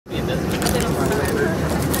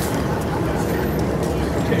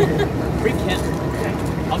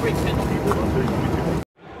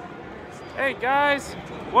Guys,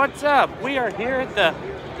 what's up? We are here at the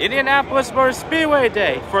Indianapolis Motor Speedway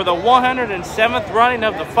Day for the 107th running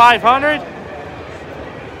of the 500.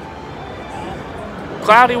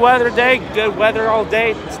 Cloudy weather day, good weather all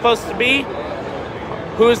day it's supposed to be.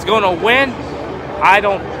 Who's going to win? I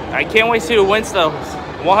can't wait to see who wins the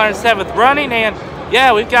 107th running. And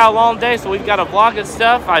yeah, we've got a long day, so we've got to vlog and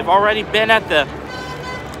stuff. I've already been at the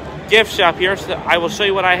gift shop here, so I will show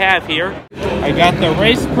you what I have here. I got the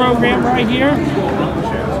race program right here.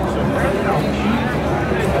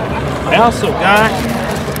 I also got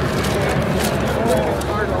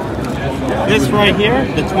this right here,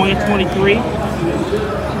 the 2023. I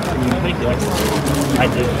think I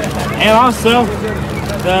do. And also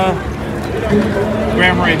the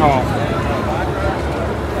Grand Marais Hall.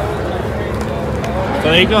 So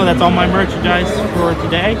there you go, that's all my merchandise for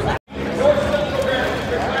today.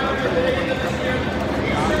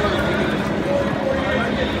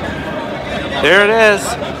 There it is.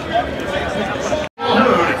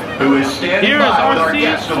 Who is standing by with our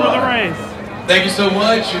guest for the race. Thank you so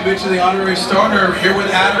much. You've been to the honorary starter here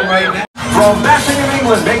with Adam right now. From Bassett, New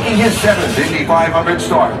England, making his 7th Indy 500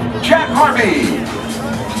 start, Jack Harvey.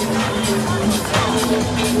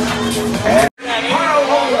 And Kyle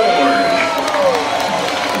Ward.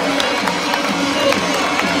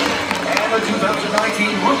 And the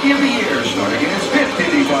 2019 Rookie of the Year, starting in his 5th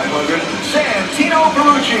Indy 500, Santino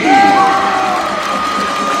Ferrucci.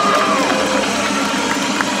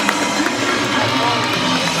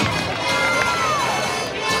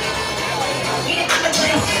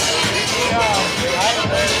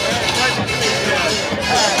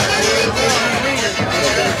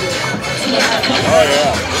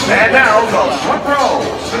 And now the front row,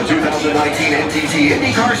 the 2019 NTT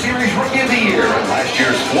IndyCar Series Rookie of the Year and last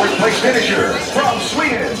year's 4th place finisher from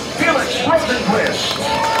Sweden, Felix Rosenqvist.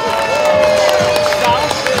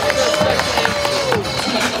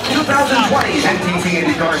 2020's NTT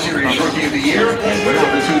IndyCar Series Rookie of the Year and winner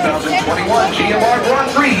of the 2021 GMR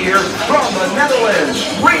Grand Prix here from the Netherlands,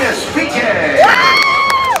 Rinus Piquet.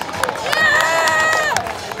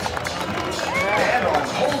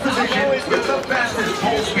 With the fastest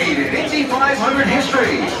pole speed in Indy 500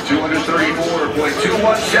 history,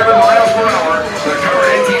 234.217 miles per hour, the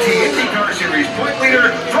current NTT IndyCar Series point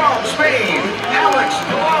leader from Spain, Alex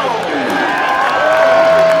Palou.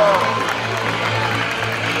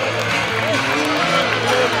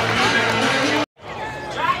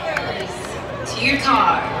 Drivers, to your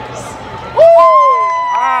cars.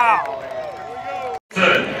 Wow!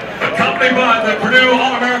 Accompanied by the Purdue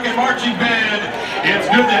All-American Marching Band, it's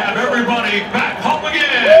good to have everybody back home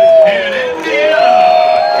again in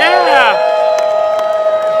Indiana. Yeah!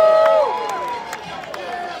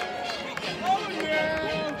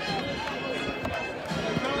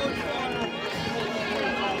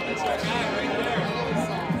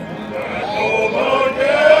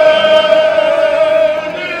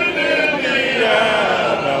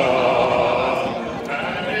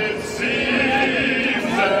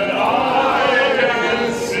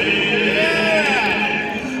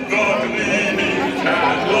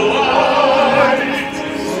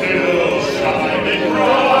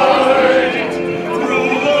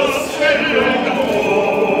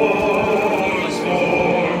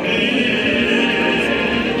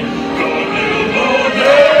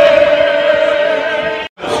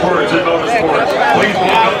 Please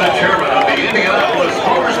welcome the chairman of the Indianapolis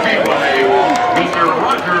Motor Speedway, Mr.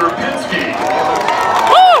 Roger Penske.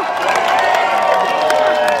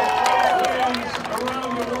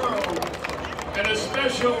 Around the world, and a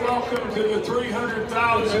special welcome to the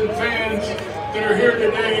 300,000 fans that are here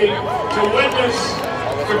today to witness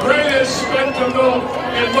the greatest spectacle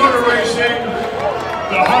in motor racing,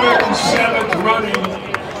 the 107th running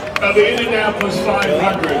of the Indianapolis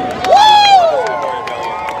 500.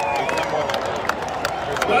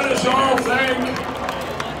 Let us all thank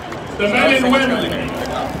the men and women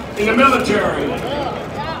in the military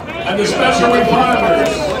and the special responders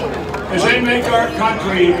as they make our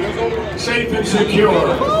country safe and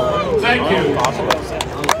secure. Thank you.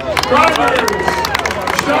 Drivers,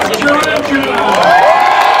 start your engine.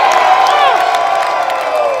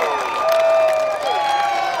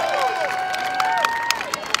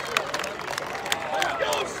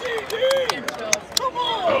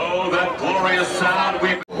 Oh, that glorious sound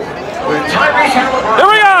we've... With Tyrese Halliburton. Here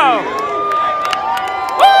we go!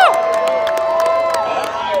 Woo!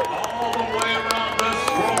 All the way around this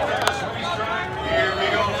wilderness racetrack. Here we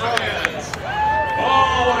go, fans.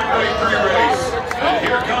 Oh, what a great pre-race. And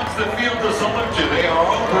here comes the field to salute you. They are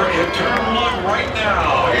over in turn 1 right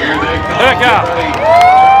now. Here they come. Here we go.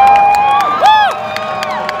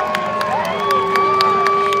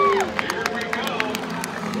 Here we go.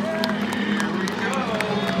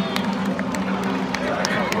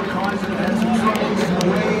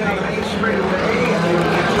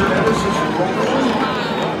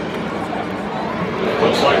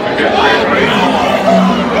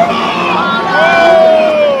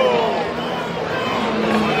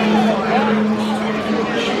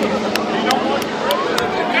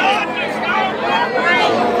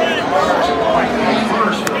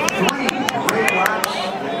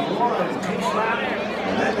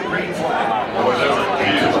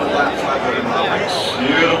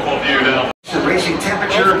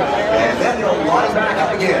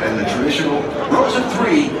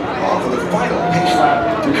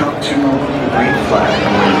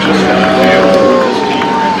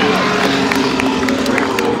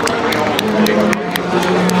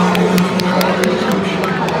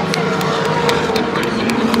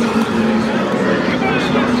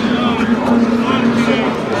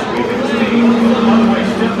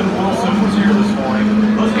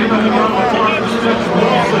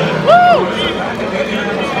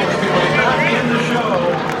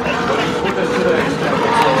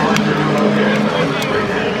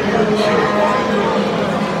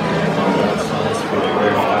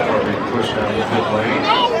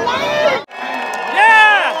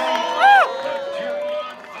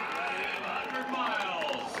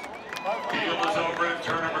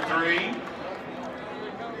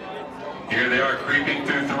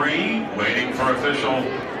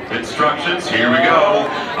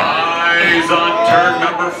 on turn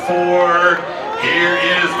number 4. Here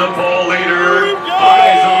is the pole leader.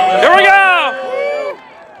 Eyes on the Here we go.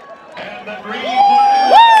 And the green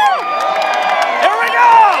flag. Here we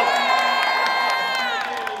go.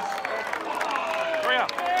 Hurry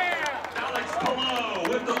up. Alex Palou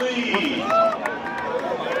with the lead.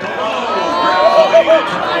 Palou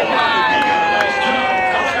grabs the lead in turn 1. He got a nice jump.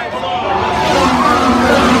 Alex Palou.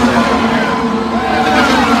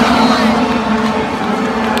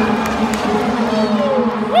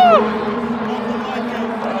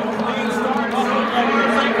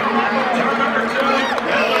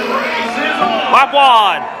 Lap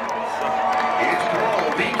 1. It's Paul,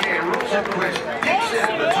 BK, Rosenquist,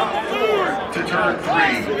 Dixon, the top 4 to turn 3.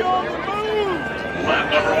 Lap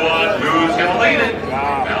number 1, who's going to lead it?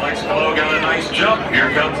 Alex Palou got a nice jump. Here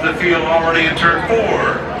comes the field already in turn 4.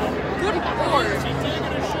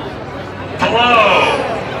 Palou,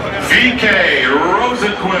 VK,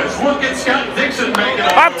 Rosenquist. Look at Scott Dixon making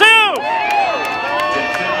it. Lap 2.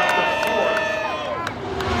 Dixon up to 4th.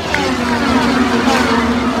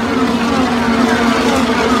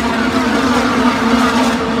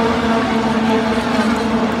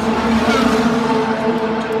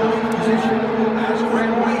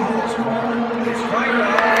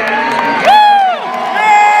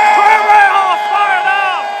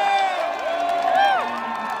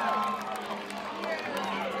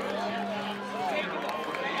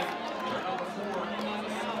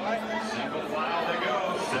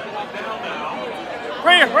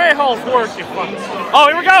 Ray Hall's working. Oh,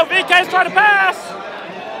 here we go. VK's trying to pass.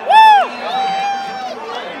 Woo!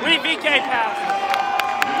 VK passes.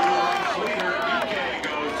 Leader VK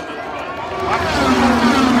goes to the front.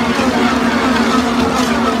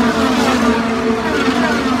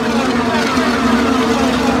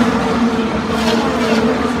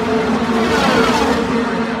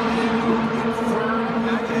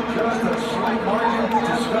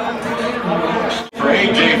 For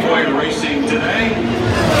AJ Foyt Racing today.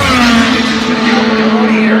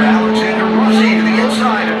 Here, Alexander Rossi to the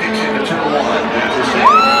inside of Dixon to turn 1.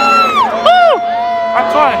 Woo! I'm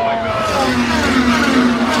trying.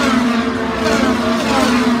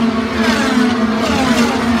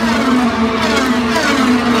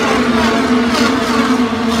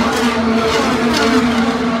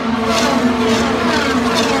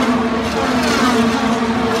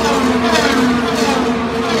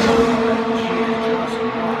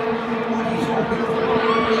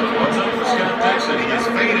 What's up for Scott Dixon? He has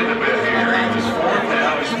faded a bit here. He was 4th,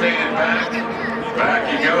 now he's faded back. Back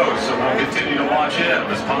he goes, so we'll continue to watch him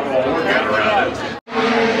as Papa Ward got around it.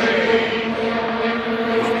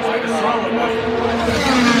 Quite a solid one.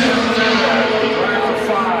 The drive for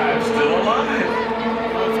 5, still alive.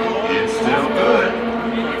 It's still good.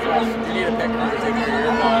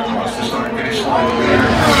 Across the start finish line leader.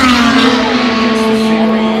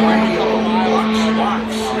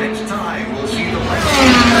 Next time, we'll see the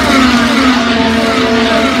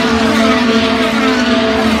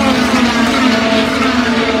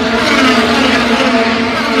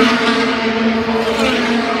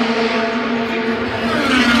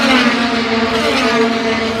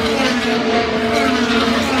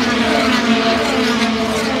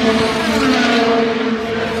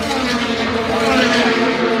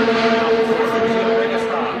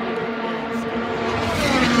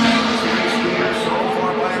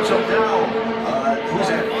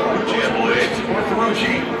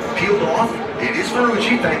peeled off. It is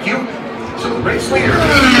Ferrucci, thank you. So the race leader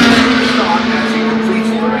stop as he completes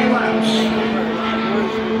 30 laps.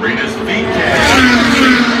 Renus VK.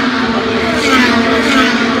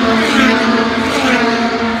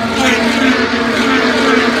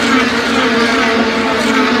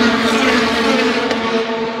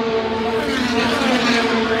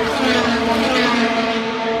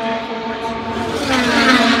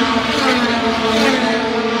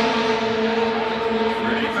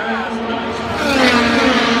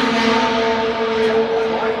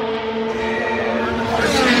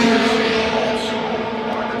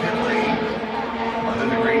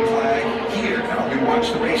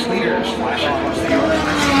 Watch the race leaders flash across the yard.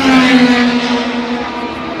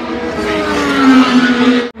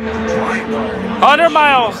 100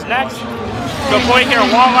 miles next. So point here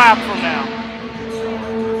 1 lap from now.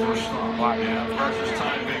 First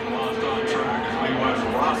time being lost on track as we watch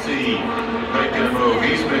Rossi making a move.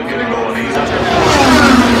 He's been getting going. He's up there.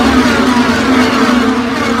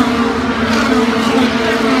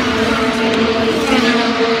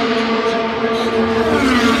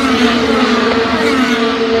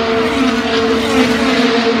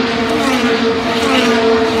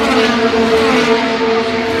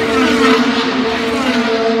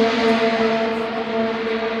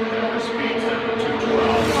 Speeds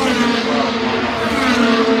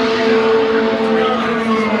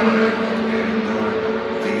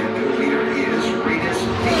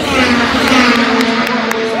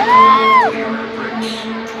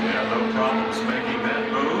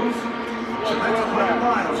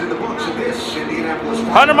of this Indianapolis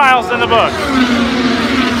 100 miles in the book.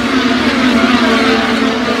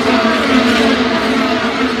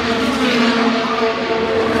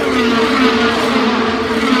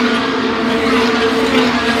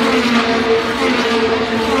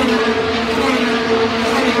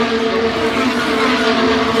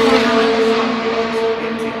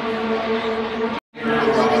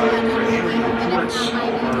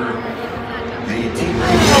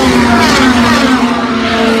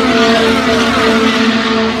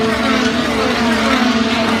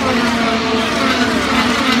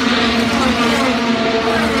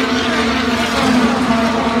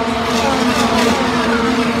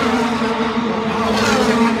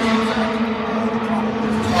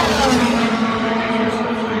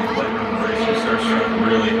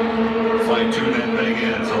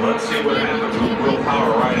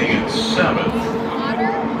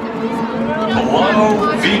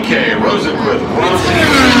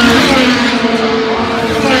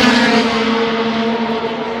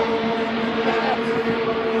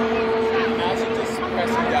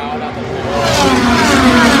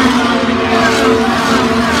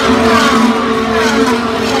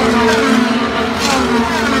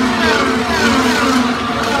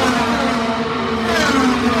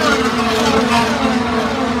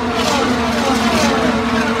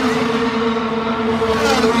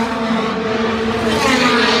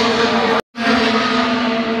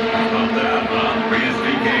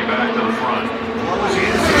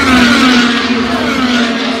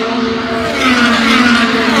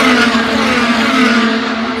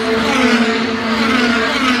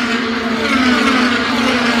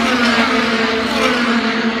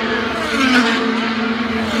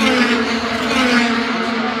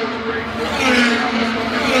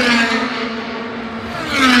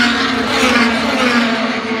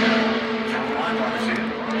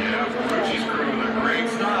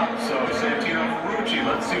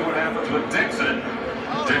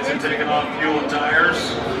 Taking off fuel and tires.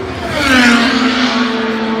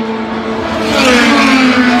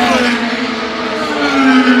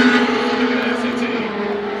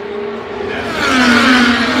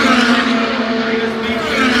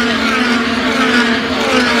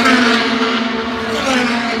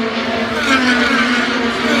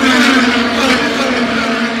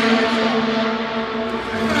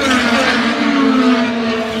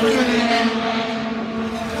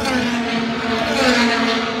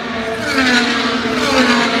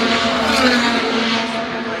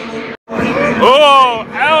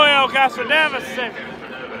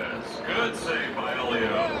 Good save by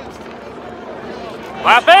Elio.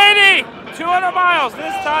 Lap 80, 200 miles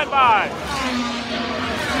this time by.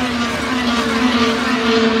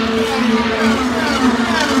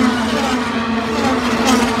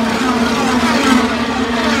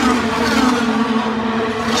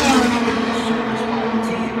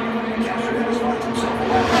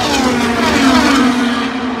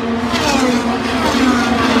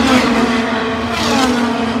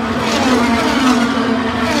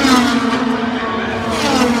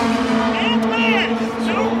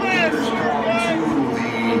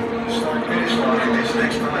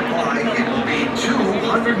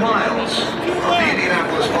 Miles of the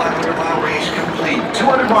Indianapolis 500-mile race complete.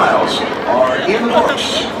 200 miles are in the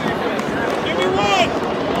books. Give me one.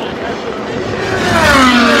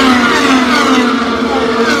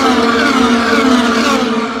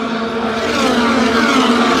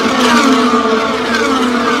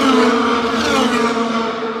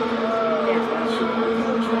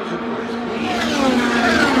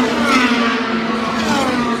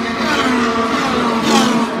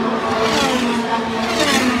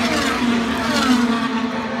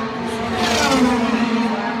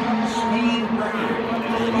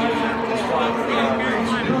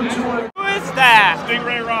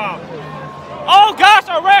 Oh gosh,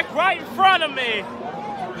 a wreck right in front of me.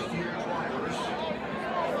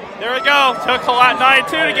 There we go. Took a lot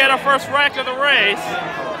 92 to get our first wreck of the race.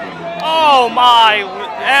 Oh my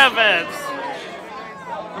Evans.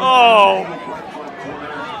 Oh.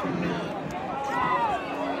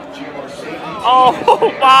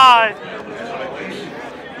 Oh my.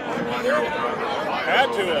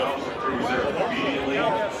 Had to have.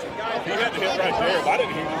 He had to hit right there. I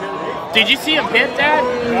didn't hear you. Did you see him hit that?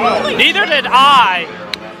 No. Neither did I.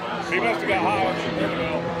 He must have got high.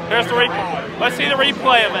 Here's the replay. Let's see the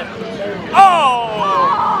replay of it.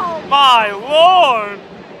 Oh my Lord.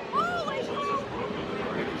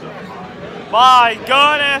 My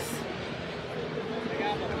goodness.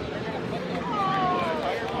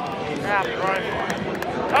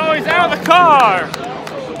 Oh, he's out of the car.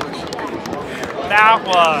 That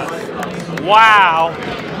was, wow.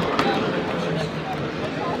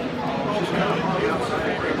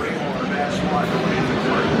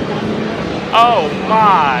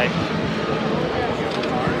 my.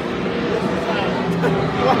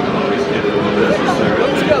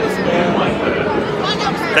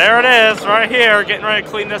 There it is, right here, getting ready to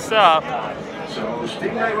clean this up. So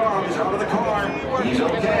Stingray Rob is out of the car. He's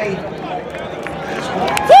okay.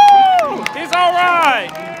 Woo! He's all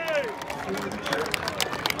right.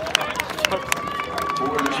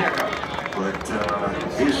 For the checkup. But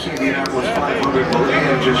his Indianapolis 500 will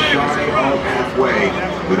end just shy of halfway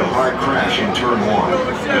with a hard crash in turn 1.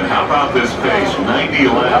 And how about this pace? 90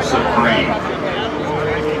 laps of green.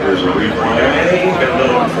 Here's a replay. Got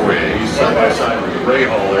another one for you. He's side by side with Ray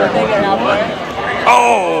Hall there, going through 1.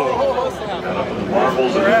 Oh! And up in the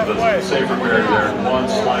marbles, and the safer barrier there, 1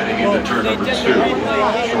 sliding into turn number 2.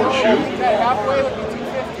 Short shoot.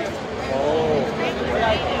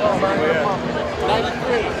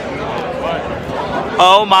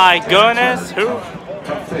 Oh my goodness! Who?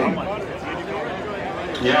 Tough thing.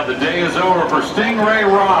 Yeah, the day is over for Stingray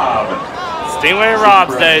Rob. Stingray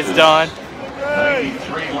Rob's day is done.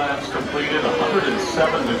 93 laps completed,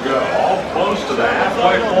 107 to go. All close to the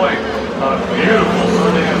halfway point. A beautiful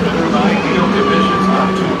Sunday afternoon, ideal conditions, not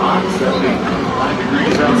too hot, 79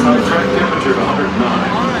 degrees outside, track temperature of 109.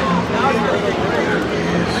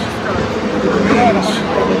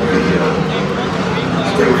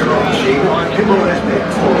 Stay with your own sheet. People has been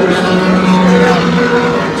focused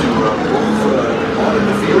to both on in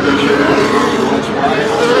the field and once wide.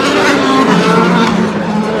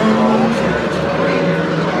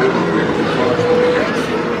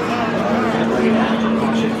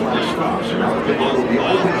 Will be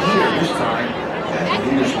open here this time, and the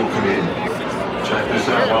leaders will come in. Check this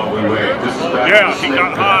out while we wait. This is back Yeah, to the he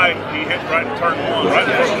got high. He hit right in turn 1. Right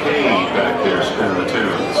there. Cascade back there spinning the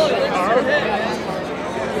tunes.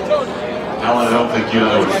 Alan, I don't think you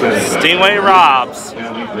know what fit is. Stingray Robs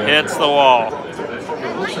hits the wall. We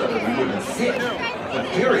wouldn't fit.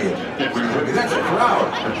 Period. That's a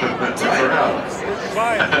crowd. That's a crowd.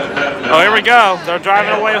 Oh, here we go. They're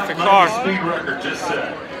driving away with the car. Speed record just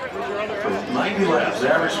set. 90 laps,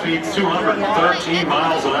 average speed 213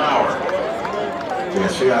 miles an hour. Yeah,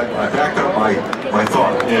 see, I backed up my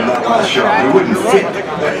thought in that last shot. We wouldn't fit.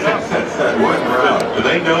 What crowd? Do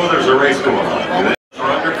they know there's a race going on? We're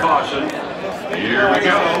under caution. Here we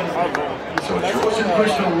go. So it's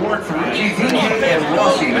Rosenquist Award for Richie VK and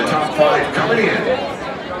Rossi, the top 5 coming in.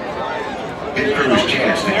 Pit crew's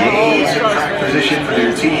chance to gain some track position for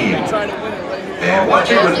their team. And watch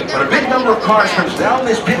it, when a big number of cars comes down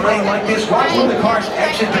this pit lane like this, watch when the cars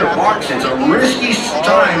exit their marks. It's a risky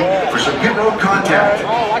time for some pit road contact.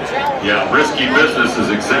 Yeah, risky business is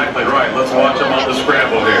exactly right. Let's watch them on the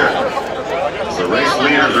scramble here. The race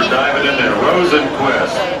leaders are diving in there.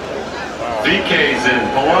 Rosenquist. VK's in,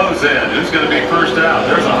 Pelot's in. Who's going to be first out?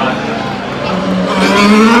 There's a hot.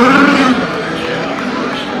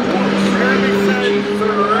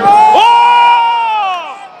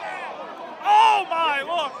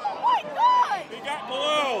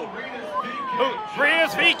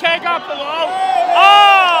 Bria's VK got below. Oh!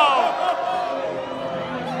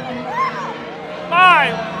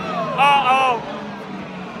 My! Uh-oh.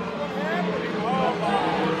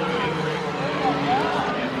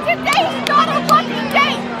 Today's not a lucky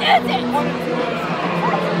day, is it?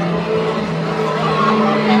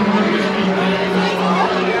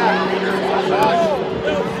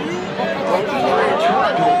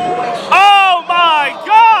 Oh my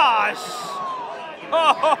gosh!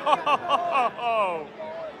 Oh!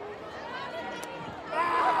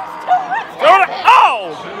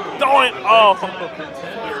 Don't it! Oh!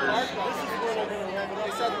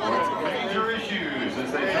 Major issues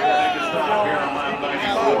as they try to make a stop here on lap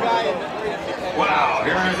 94. Wow,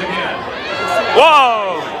 here it is again.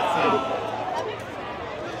 Whoa!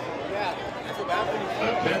 The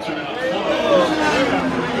pits are now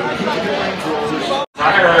closed.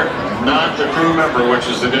 Tire, not the crew member, which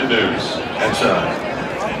is the good news. That's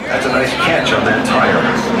a nice catch on that tire.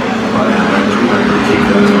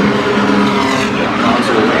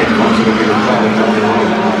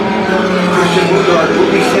 Christian Woodard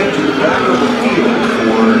will be sent to the back of the field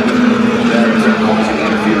for that causing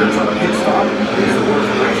interference on a pit stop. Is the work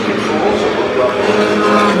of race control, so Woodard will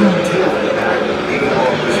tail in the back, even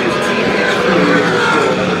though it was his teammates still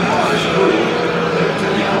on his crew.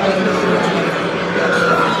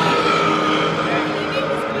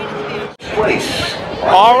 Place.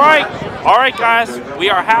 All right, guys. We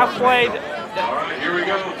are halfway. All right, here we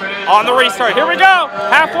go, fans. On the restart. Here we go.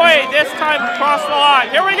 Halfway. This time across the line.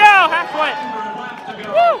 Here we go. Halfway.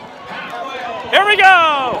 Woo. Here we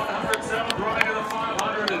go. 107 running to the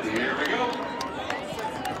 500, and here we go.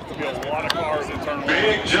 There'll be a lot of cars in turn 1.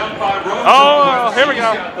 Big jump by Rosenquist. Oh, here we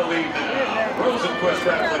go. He's got the lead now. Rosenquist Quest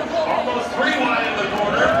athlete. Almost 3 wide in the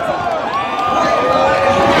corner.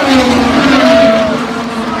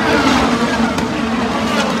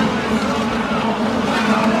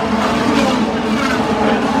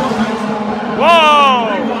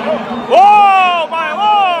 Whoa! Whoa, my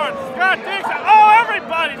Lord! Scott Dixon. Oh,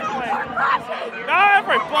 everybody's playing. Not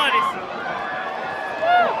everybody's.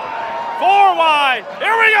 4 wide.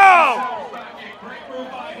 Here we go.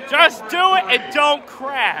 Just do it and don't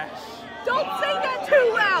crash. Don't say that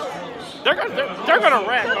too loud. They're gonna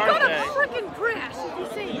wreck, They're aren't gonna they? freaking crash if you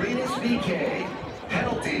say it. Venus VK,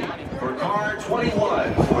 penalty for car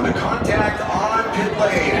 21 for the contact on pit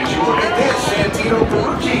lane. As you look at this, Santino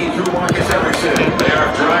Ferrucci through Marcus Erickson. They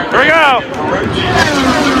are driving. Here we go.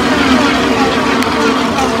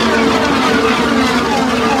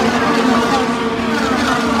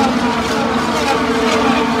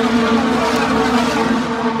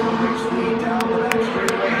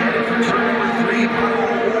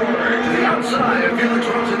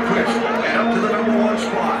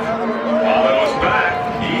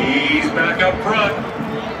 Up front.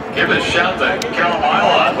 Give a shout to Callum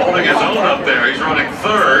Ilott, holding his own up there. He's running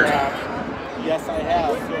 3rd. Yes, I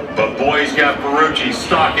have. But boy, he's got Ferrucci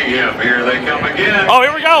stalking him. Here they come again. Oh,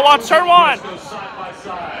 here we go. Watch turn 1. Go side by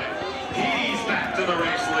side. He's back to the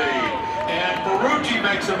race lead. And Ferrucci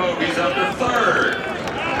makes a move. He's up to 3rd.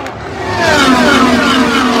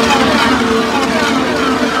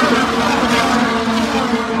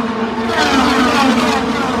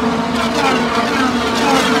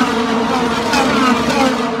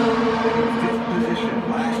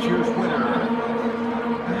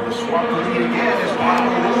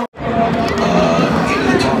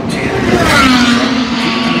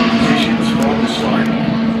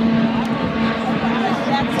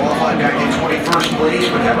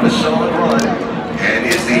 But having a solid run, and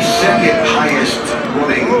is the 2nd highest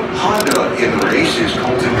running Honda in the race is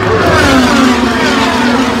Colton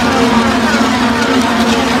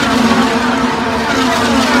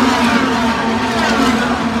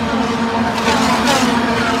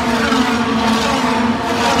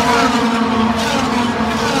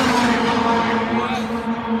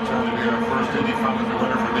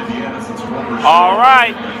All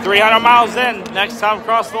right, 300 miles in. Next time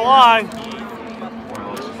across the line.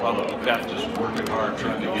 Just working hard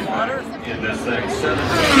trying to get back in this thing. 17.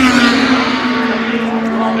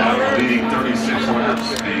 Now leading 36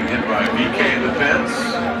 laps, being hit by VK in the fence.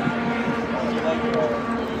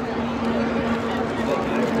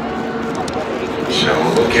 So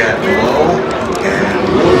look at below and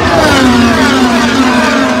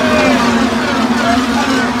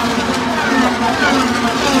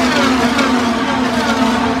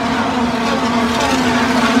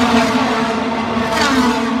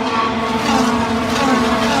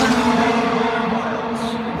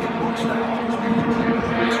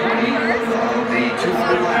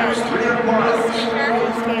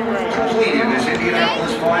completed this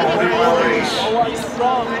Indianapolis 500-mile race. So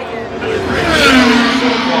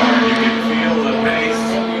far, you can feel the pace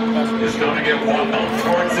is going to get wild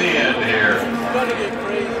towards the end here.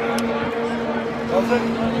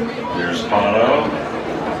 Here's Pato.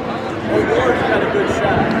 Got a good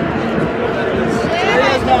shot.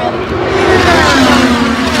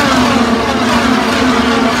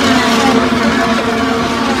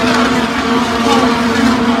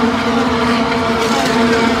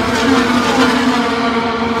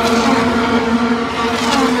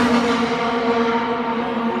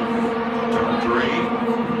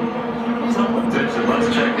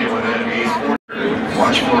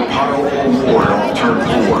 Watch for Pato O'Ward off turn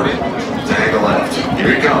 4. Tag left.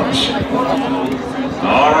 Here he comes.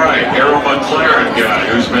 All right, Arrow McLaren guy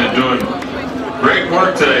who's been doing great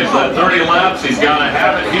work today. He's led 30 laps. He's got to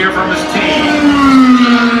have it here from his team.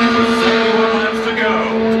 With 71 laps to go.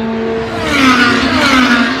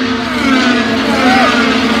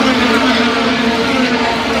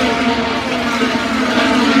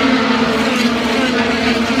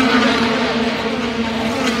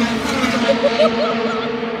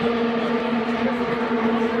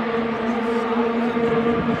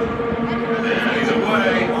 And he's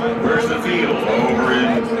away. Where's the field? Over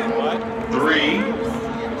in 3.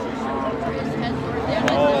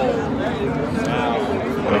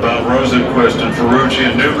 What about Rosenquist and Ferrucci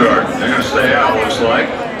and Newgard? They're going to stay out, looks like.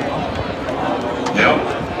 Yep.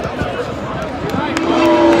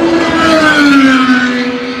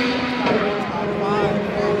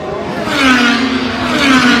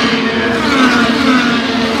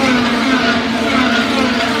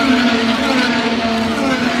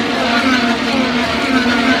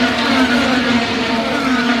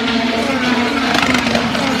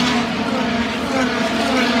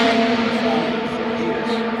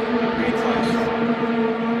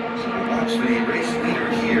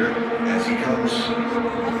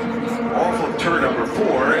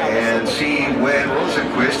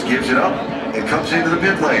 gives it up and comes into the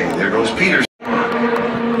pit lane. There goes Peters.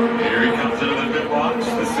 Here he comes into the pit box.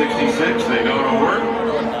 The 66, they go to work.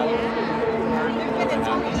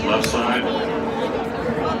 Left side,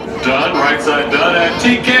 done. Right side, done. And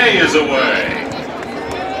TK is away.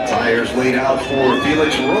 Tires laid out for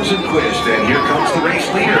Felix Rosenquist, and here comes the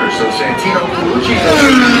race leader. So Santino Ferrucci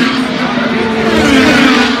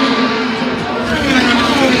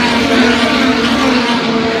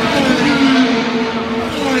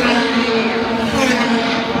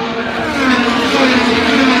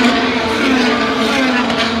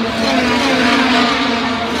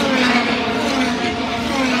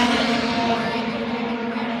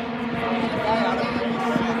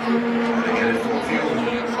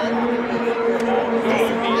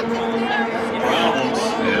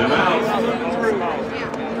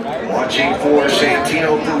watching for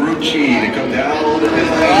Santino Ferrucci to come down the pit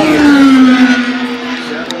lane.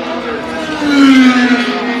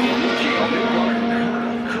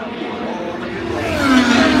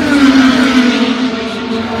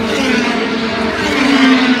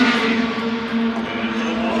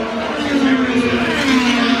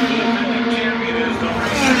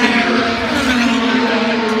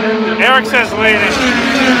 Ericsson's leading.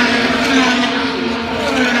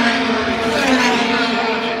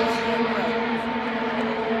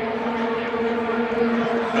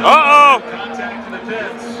 Uh-oh! Contact in the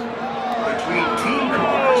pits. Between team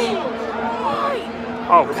cars.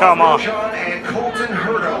 Oh, come on. Grosjean and Colton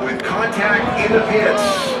Herta with contact in the pits.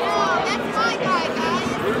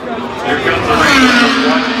 Here comes the race.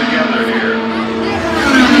 Watch it together here.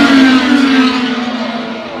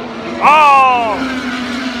 Oh!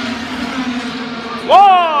 Whoa!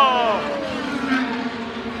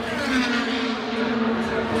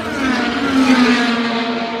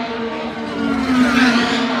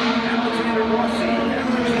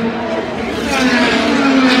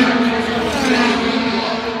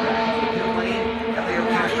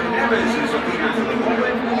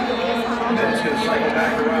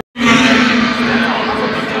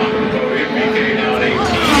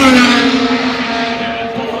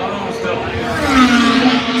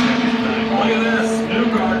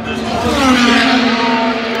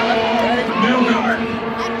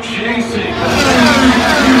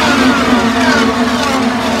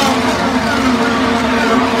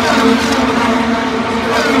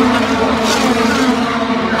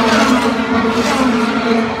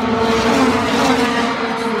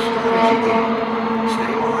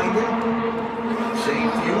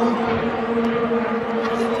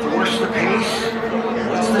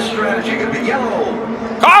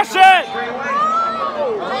 Caution!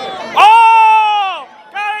 Oh!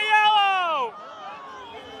 Got a yellow!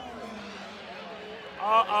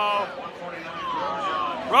 Uh-oh.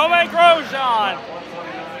 Romain Grosjean.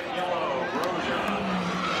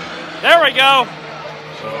 There we go.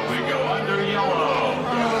 So we go under yellow.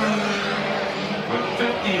 With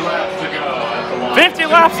 50 laps to go at the line. 50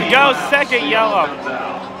 laps to go, second yellow.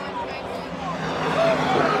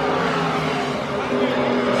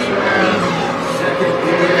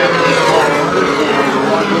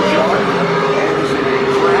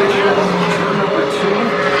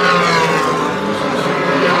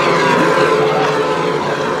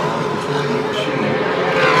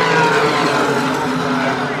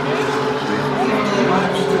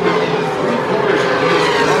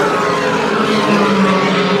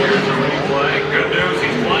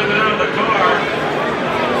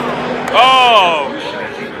 Oh!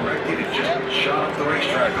 As he corrected it, just shot up the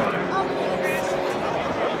racetrack on him.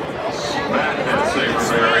 Smack that safe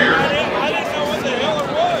barrier.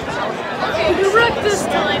 You wrecked this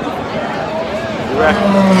time.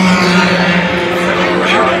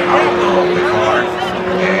 Shot out of the car.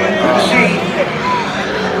 And good to see.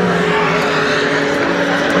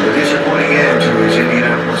 A disappointing end to his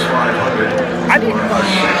Indianapolis 500. I didn't. For a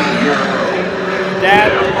second year in a row.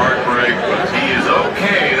 Dad. Yeah, heartbreak, but he is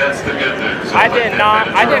okay. That's the good news. I did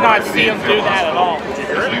not see him do that at all.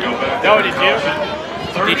 No, did you?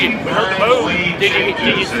 Did you move? Did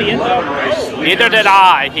you see it though? Neither did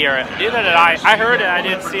I hear it. Neither did I. I heard it. I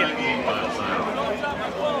didn't see it.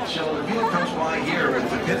 So the field comes by here with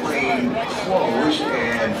the pit lane closed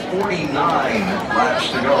and 49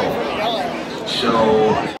 laps to go. So,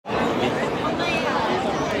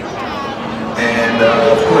 and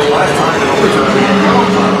of course, last time in overtime, we had no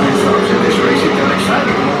pit stops in this race. It got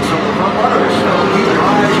exciting among some of the front runners. So keep your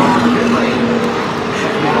eyes on the pit lane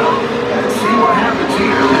and see what happens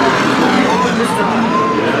here. We'll be over this time.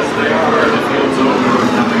 Yes, they are. The field's over.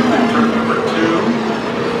 Coming to turn number 2.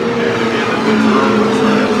 And again, the pit road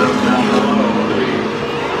is up down below.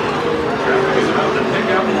 The traffic is about to pick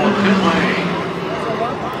up on pit lane.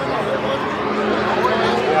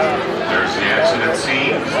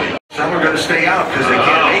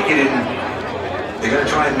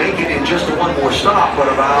 stop, but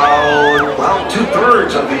about, well,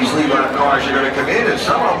 2/3 of these lead lap cars are going to come in, and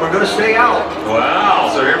some of them are going to stay out. Wow,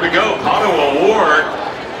 so here we go. Pato O'Ward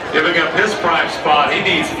giving up his prime spot. He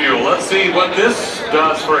needs fuel. Let's see what this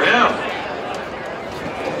does for him.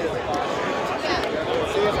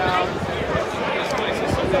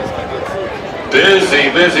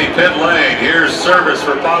 Busy pit lane. Here's service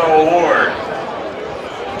for Pato O'Ward.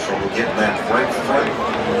 Trouble getting that right front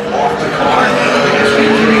off the car.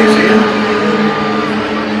 SVK is in.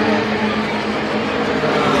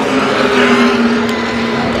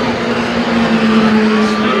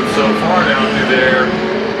 Smooth so far down through there.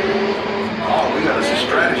 Oh, we got a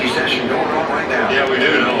strategy session going on right now. Yeah, we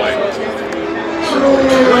do, don't we? So,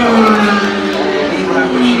 E-Lab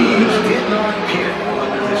machines did not pit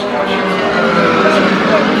under this caution.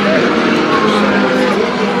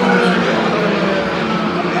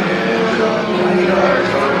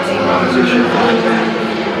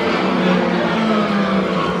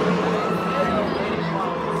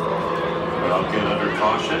 Well, get under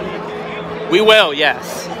caution. We will,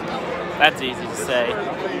 yes. That's easy to say.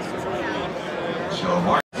 So,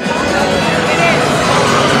 Mark.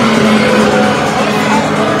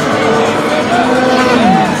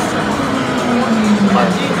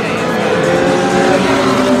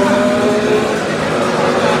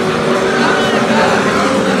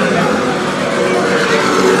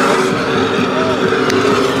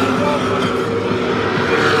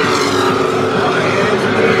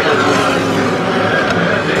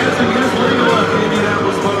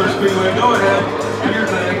 Go ahead, do your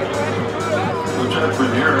thing. We'll judge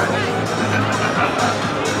from here, right?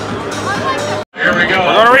 Here we go.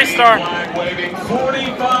 We're gonna restart. Flag waving.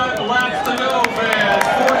 45 laps to go, fans.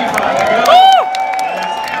 45 to go. Woo!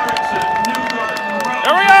 That's Erickson, Newgarden,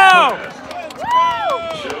 There we go!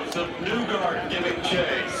 Joseph Newgarden giving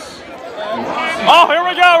chase. Oh, here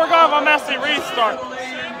we go. We're going for a messy restart.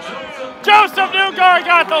 Joseph Newgarden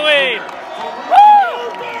got the lead. Woo!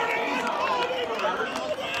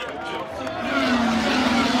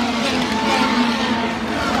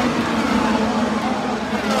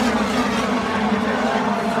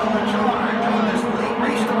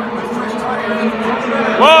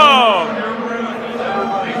 Whoa!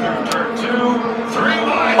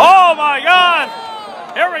 Oh my God!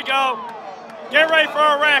 Here we go. Get ready for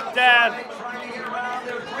a wreck, Dad.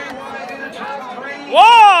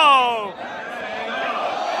 Whoa!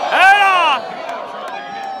 Head on!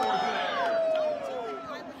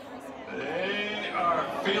 They are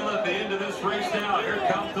feeling the end of this race now. Here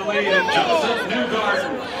comes the lead, and Joseph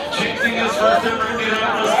Newgarden chasing his first ever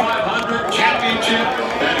Indianapolis 500 championship,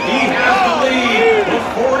 and he has the lead with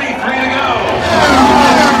 43 to go.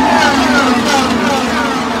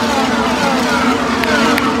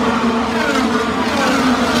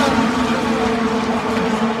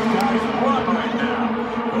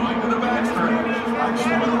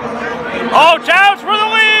 Oh, challenge for the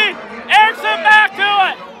lead! Erickson back to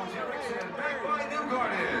it!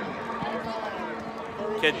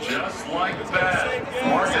 Just like that,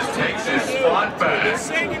 Marcus takes his spot back.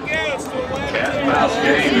 Cat and mouse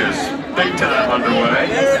game is big time underway.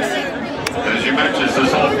 As you mentioned,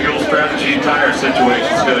 this whole fuel strategy tire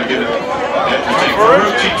situation is going to get interesting.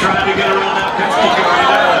 Ferrucci trying to get around that Penske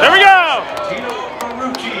car. There we go! Tino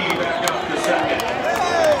Ferrucci back up to second.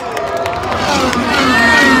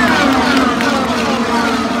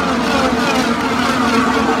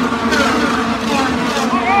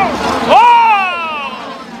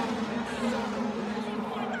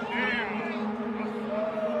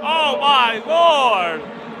 Oh my Lord!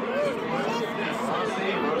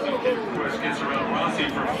 Rossi gets around Rossi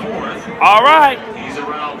for fourth. All right. He's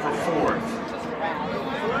around for fourth.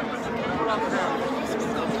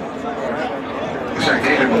 Looks like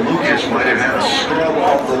David Malukas might have had a scrub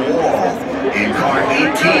off the wall in car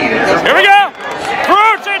 18. Here we go!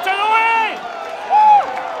 Ferrucci to the lead!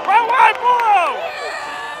 Right wide blue!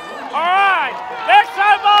 All right, next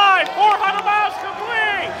time by 400 miles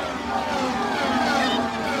complete!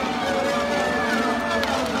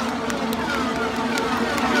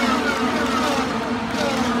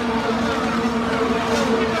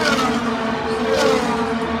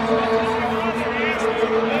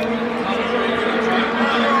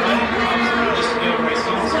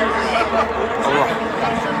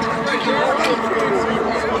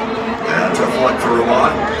 That's a luck for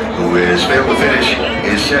Ramon, who is failed to finish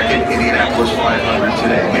his second Indianapolis 500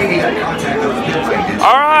 today. Maybe that contact on the pit lane did.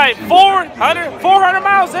 All right, 400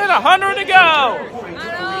 miles in, 100 to go.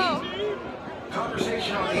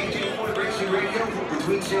 Conversation on the 18-point racing radio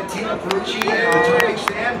between Santino Ferrucci and the timing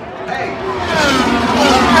stand. Hey.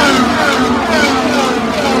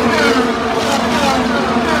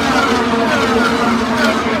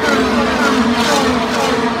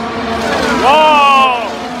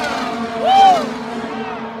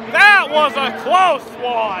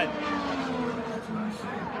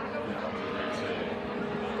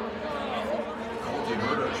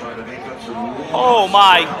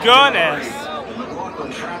 my goodness.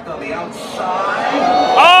 Trapped on the outside.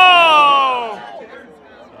 Oh!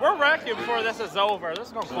 We're wrecking before this is over.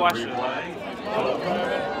 There's no question. No,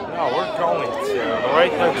 we're going to. The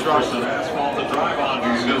right thing's right. Some asphalt to drive on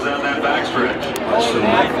because he goes down that backstretch. Some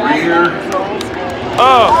rear.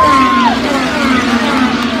 Oh!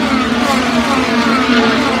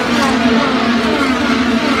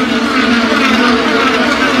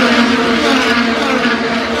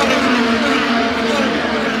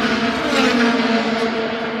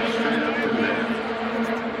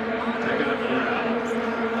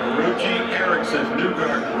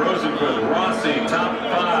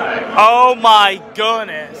 Oh my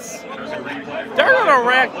goodness. They're gonna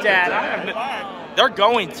wreck that. They're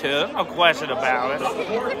going to. No question about it.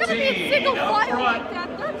 They're gonna be a single flight like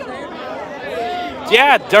that. They're gonna wreck.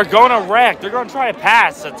 Yeah, they're gonna wreck. They're gonna try to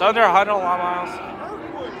pass. It's under 100 miles.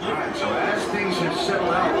 Alright, so as things have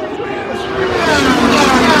settled out a little bit,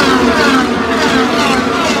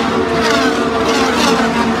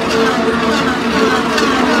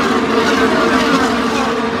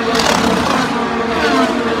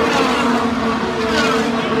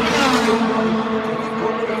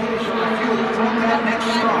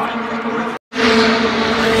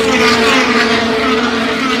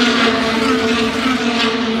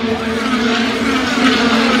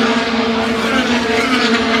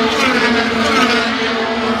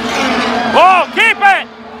 Whoa, keep it!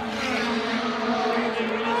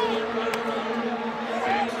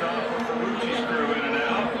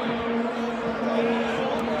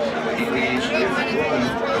 he leads with one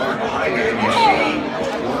car behind him. You see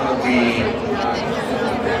one of the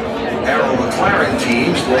Arrow McLaren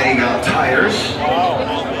teams laying out tires. Is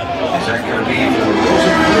that going to be for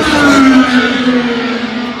Rosenquist?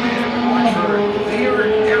 And for Lear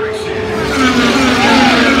Erickson.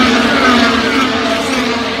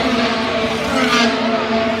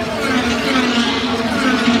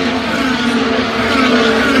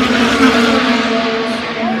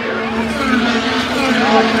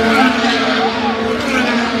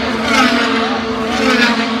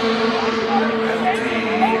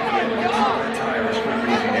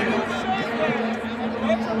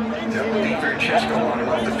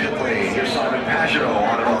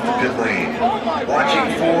 Watching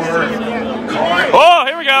for car. Oh,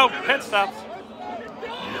 here we go. Pit stops.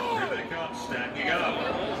 Here they come, stacking up.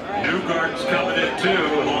 Newgarden's coming in too,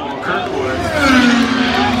 along with Kirkwood.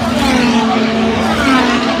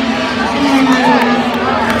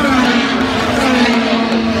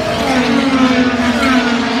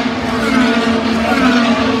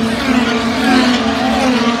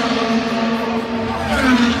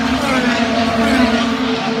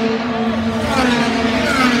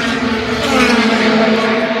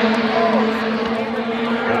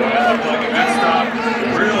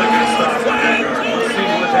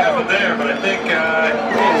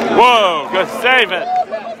 Whoa, go save it.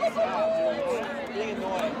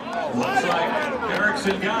 Looks like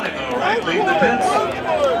Erickson got him though, right? Lead the pits.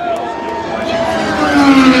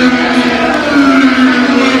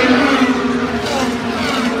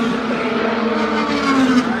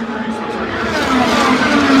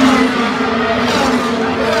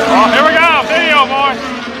 Oh, here we go. Video, boy.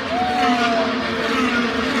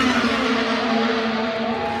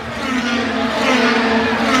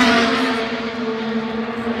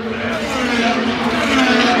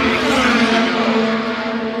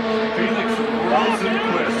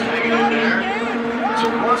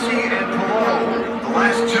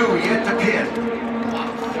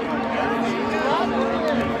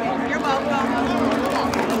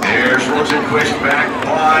 There's Rosenquist back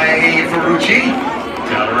by Ferrucci.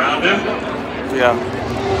 Got around him. Yeah.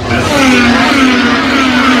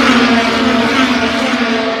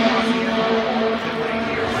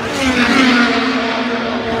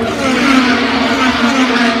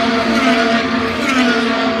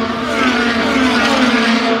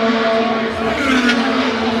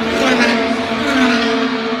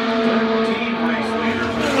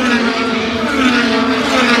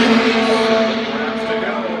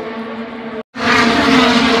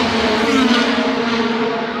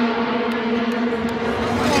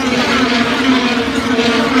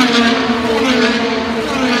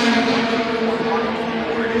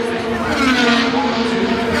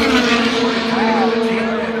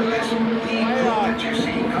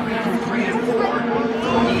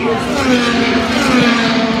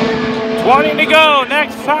 To go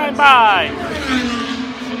next time by.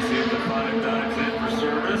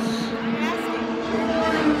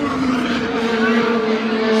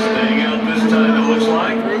 Staying out this time, it looks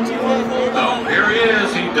like. Oh, here he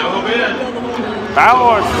is. He dove in.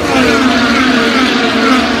 Power.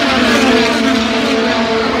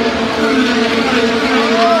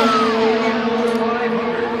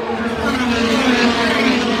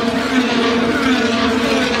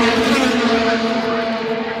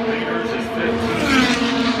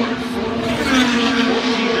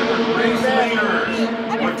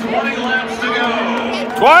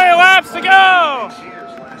 laps to go.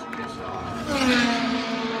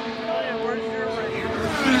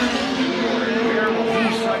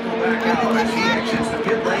 As he exits the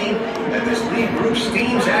pit lane, and this lead group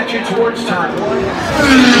steams at you towards turn 1.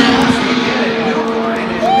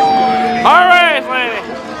 All right, lady.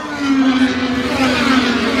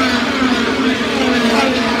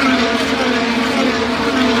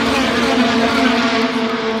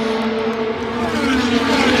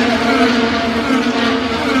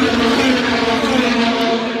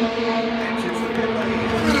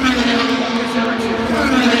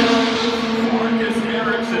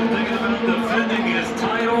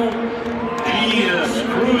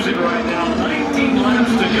 Right now, 19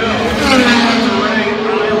 laps to go.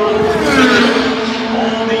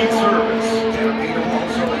 All need service.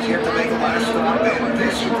 Indianapolis also is yet to make a last stop, and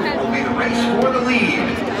this will be the race for the lead.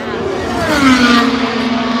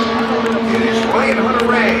 It is Ryan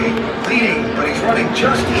Hunter-Reay leading, but he's running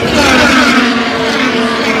just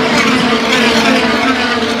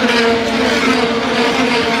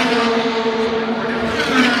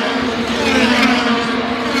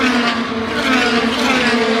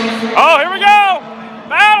Oh, here we go!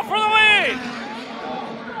 Battle for the lead!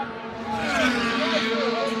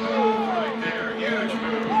 Right there, huge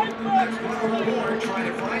move. trying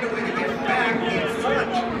to find a way to get back in front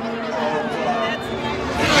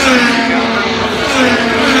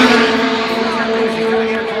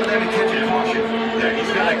Yeah,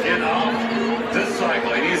 he's got to get off this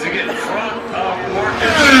cycle. He needs to get in front of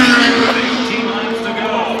Marcus. With 18 laps to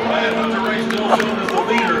go. Ryan Hunter-Reay still shown as the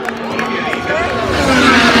leader. But again, he's got to...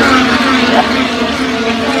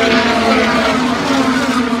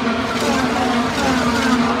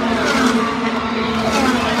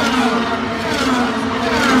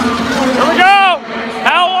 Here we go!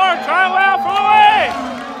 Howard trying out for the lead!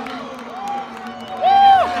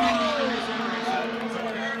 Woo!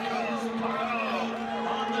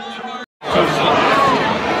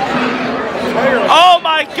 Oh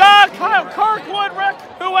my God! Kyle Kirkwood, Rick!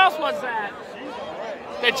 Who else was that?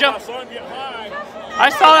 They jumped. I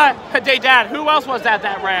saw that. Hey, Dad, who else was that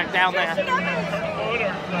ran down there?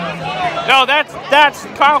 No, that's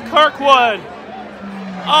Kyle Kirkwood.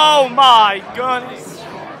 Oh my goodness.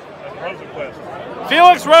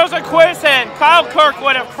 Felix Rosenquist and Kyle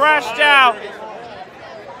Kirkwood have crashed out.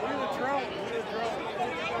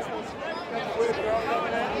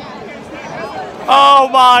 Oh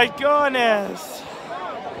my goodness.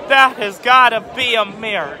 That has got to be a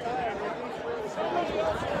miracle.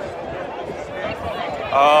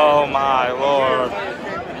 Oh my Lord.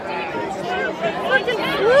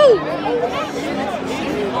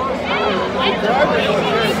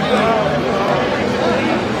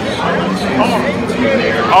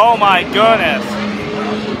 Oh my goodness.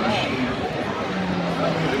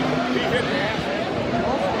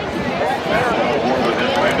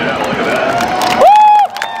 Woo!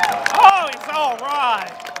 Oh, he's all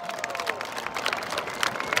right.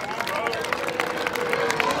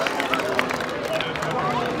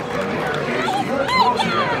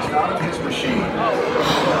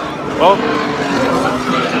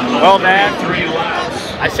 Well, man,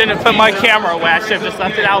 I shouldn't have put my camera away. I should have just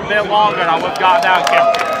left it out a bit longer and I would have gotten down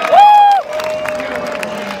camera.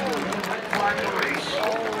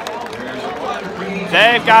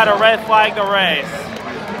 They've got a red flag the race.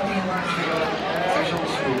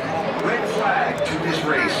 red flag to this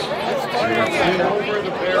race.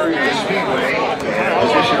 Speedway and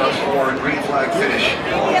position us for a green flag finish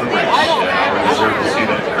of the race. Yeah, we deserve to see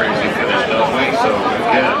that crazy finish, don't we? So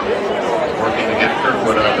again, working to get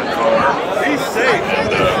Kirkwood out of the car. He's safe.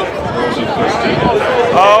 And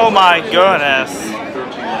oh my goodness.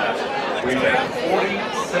 13 laps. We've had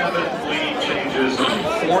 47 lead changes and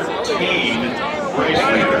 14 race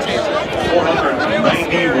leaders.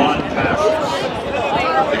 491 passes.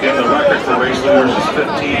 Again, the record for race leaders is 15.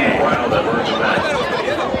 Right on that verge of that.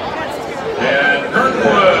 And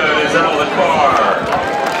Kirkwood is out of the car.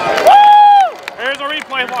 Woo! Here's a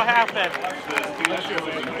replay of what happened.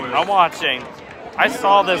 I'm watching. I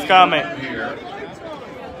saw this coming.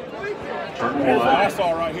 I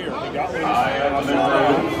saw right here.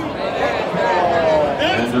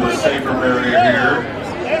 Into the safer barrier here.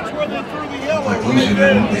 Like losing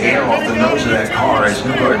the air off the nose of that car as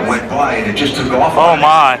Newgarden went by and it just took off. Oh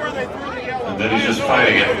my. And then he's just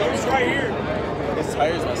fighting it.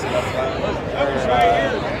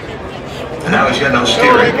 And now he's got no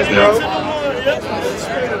steering.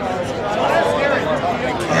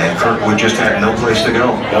 And Kirkwood just had no place to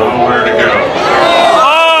go. Nowhere to go.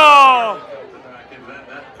 Oh!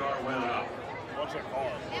 That car went up.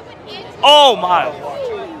 Oh my.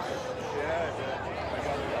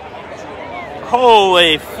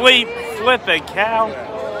 Holy flipping cow.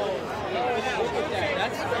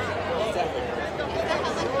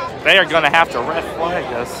 They are going to have to red flag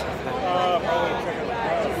us.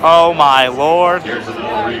 Oh my Lord. Here's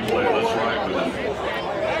another replay. Let's ride with it.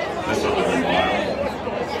 This other one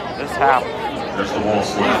wild. This happened. There's the wall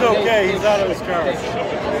slap. He's okay. He's out of his car.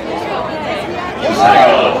 Just hang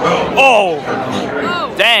on. Oh!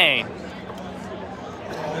 Dang.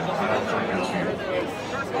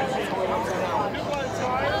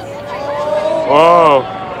 Whoa.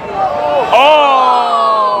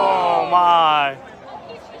 Oh my.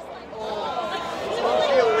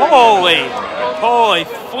 Holy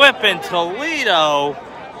flippin' Toledo.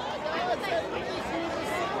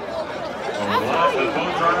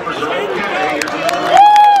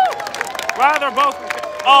 Wow, they're both.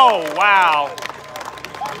 Oh, wow.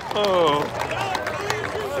 Oh.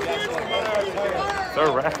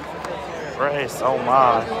 They're race. Oh,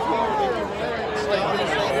 my.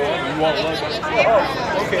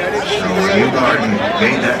 Newgarden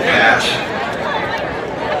made that pass.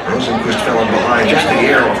 Rosenquist fell in behind just the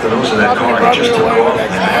air off the nose of that car. It just took off,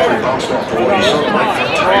 and after he bounced off the wall, he saw the light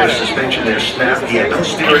front tire suspension there snap. He had no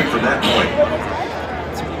steering from that point.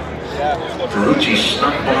 Ferrucci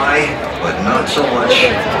snuck by, but not so much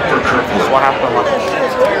for Kirkwood. What happened?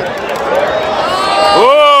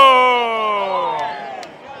 Whoa!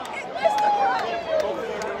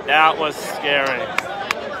 That was scary.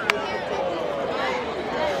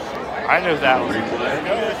 I knew that was.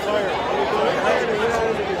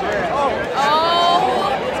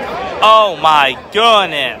 Oh my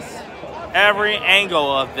goodness. Every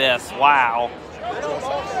angle of this. Wow.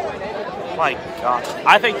 My God.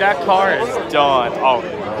 I think that car is done. Oh.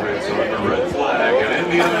 Red flag in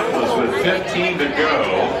Indianapolis with 15 to go.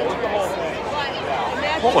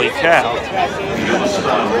 Holy cow.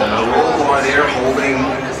 Roll by there holding.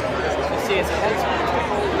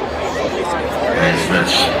 As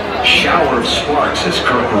this shower of sparks as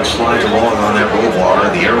Kirkwood slides along on that roll bar.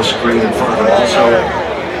 The aero screen in front of him also.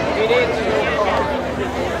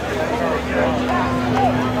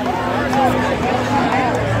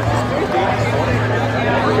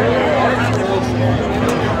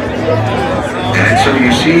 And so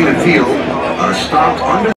you see the field stopped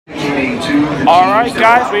under. All right,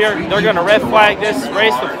 guys, they're going to red flag this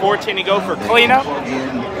race with 14 to go for cleanup.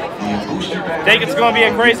 Think it's going to be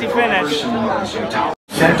a crazy finish.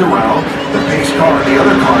 Sent around the pace car, the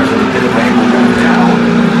other cars in the pit lane will move down.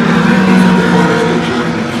 These other cars will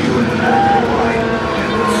join the queue in the back of the line,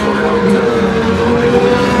 and they'll sort out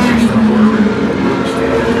based on where we're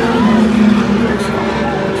standing now. Next couple of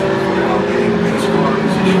moments, we're now getting the pace car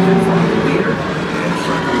positioned in front of the leader, and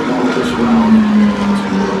circling all this round to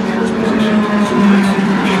get his position as a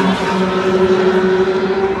racing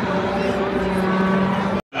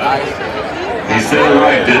He said it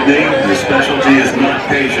right, didn't he? Your specialty is not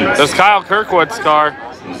patience. This Kyle Kirkwood's car.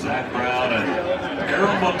 So Zach Brown and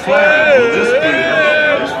Aaron McLaren. Will this be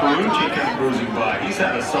them? There's Ferrucci come cruising by. He's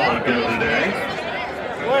had a solid go today.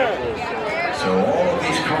 So all of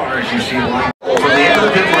these cars you see lined up from the end of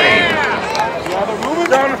the pit lane. Yeah, they're moving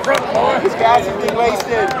down the front. These guys are being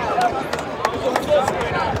wasted.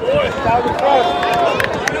 Down the front.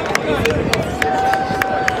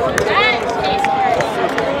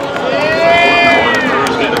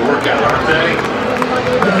 Getting to work out, aren't they?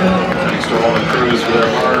 Thanks to all the crews for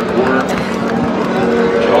their hard work.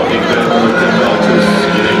 Jogging back with the Beltis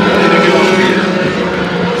getting ready to go here.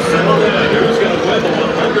 Settled in. Who's going to win the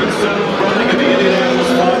 107th running of the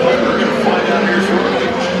Indianapolis 500? We're going to find out here shortly.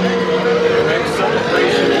 Their big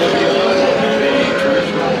celebration will be on the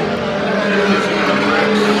traditional Disneyland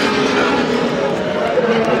tracks.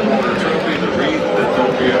 The trophy, the wreath, the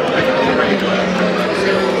Tokyo, the rain lap.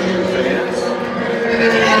 Fans.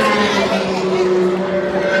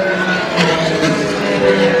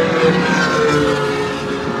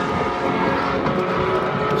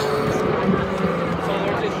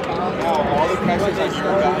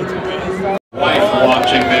 Wife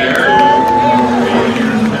watching there.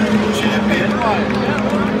 Champion.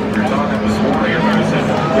 We were talking this morning about it.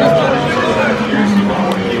 Congratulations on that. Here's the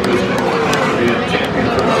one. Keep this being champion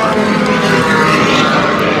for the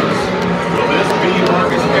days. Will this be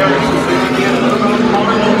Marcus Harris as they begin another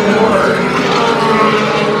final quarter?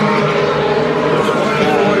 The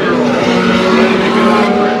 24-year-old ready to go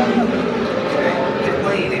for it. Pit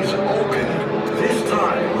lane is open this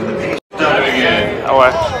time when the pace. Diving in. Oh,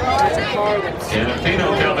 what? Canapino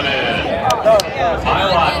coming in.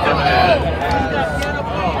 Pilot coming in.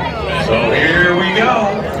 So here we go.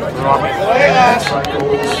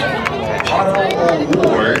 Cycles Auto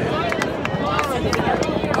Award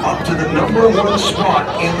up to to the #1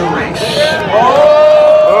 spot in the race. Oh!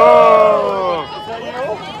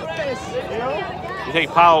 You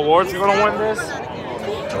think Powell Ward's going to win this?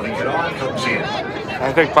 Tony Canard comes in.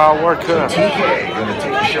 I think Powell Ward could. TK going to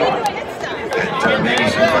take a shot. And maybe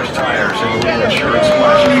some fresh tires and a little insurance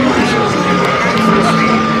splash if he wins the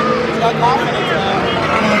speed. He's got confidence now.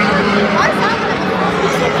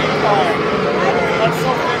 That's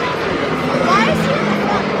so funny. Why is he in the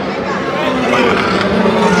front?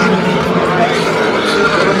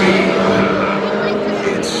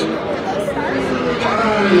 It's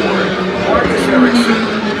Marcus Erickson,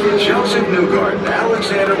 Joseph Newgarden,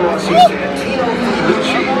 Alexander Rossi, Santino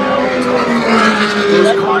Ferrucci.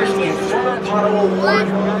 Those cars in front of Pato O'Ward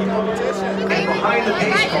and behind the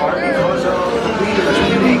pace car because of the leaders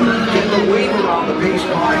winning, get the waiver on the pace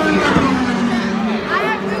car here.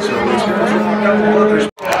 So it's going to draw a couple others.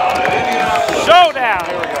 Showdown!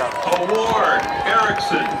 Here we go. Award,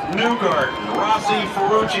 Erickson, Newgarden, Rossi,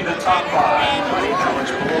 Ferrucci, the top 5.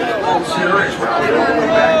 Alex Pole center is rallied all the way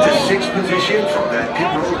back to 6th position from that pit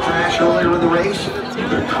road crash earlier in the race.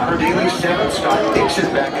 Connor Daly 7th, Scott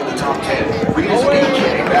Dixon back in the top 10. Rita's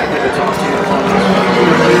BK back in the top 10.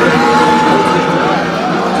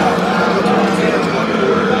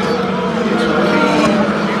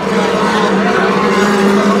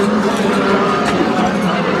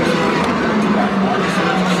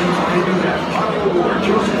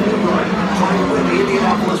 Joseph Newgarden trying to win the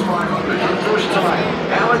Indianapolis 500 for the first time.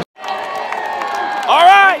 Alex. All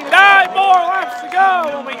right, 9 more laps to go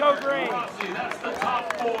when we go green. Rossi, that's the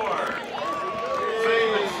top 4.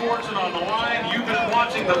 Fame and fortune on the line. You've been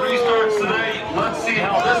watching the restarts today. Let's see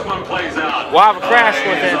how this one plays out. We'll have a crash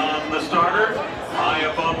with it. On the starter, high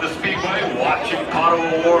above the speedway, watching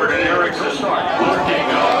Pato O'Ward and Erickson working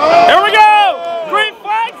up. Here we go! Green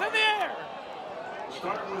flags in the air!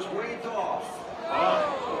 Start was waved off.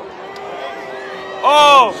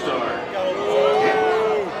 Oh!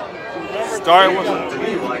 Start It was... looked to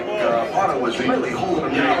me like Pato was really holding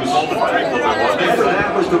him down. He was holding back a little bit, wasn't he? Whether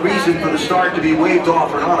that was the reason for the start to be waved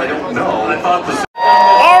off or not, I don't know. I thought the...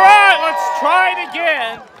 All right, let's try it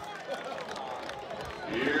again.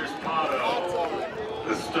 Here's Pato.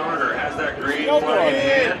 The starter has that green flag in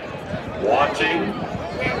hand. Watching.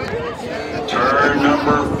 Turn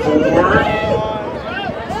number 4.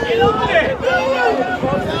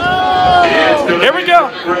 Here we go.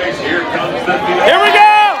 Race. Here comes the field. Here we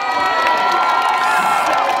go!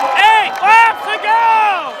 8 laps to go!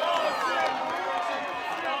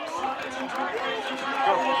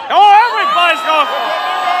 Oh, everybody's going for it.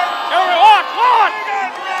 Look!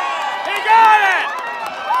 He got it!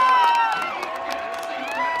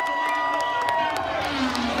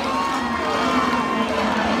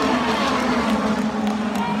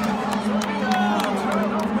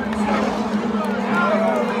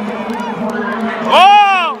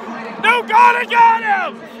 Oh! Newgarden got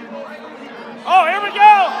him! Oh, here we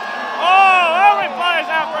go! Oh, everybody's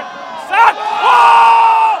after it. Stop!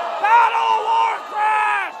 Oh! Battle War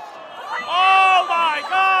crash! Oh my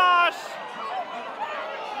gosh!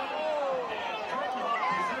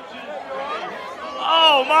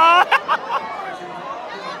 Oh my!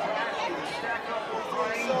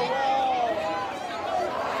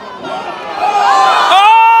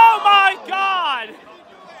 Oh my God!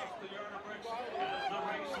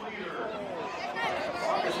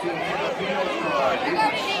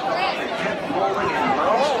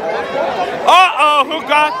 Uh-oh, who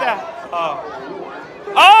got that?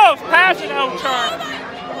 Oh, it's passing out turn.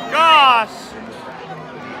 Gosh.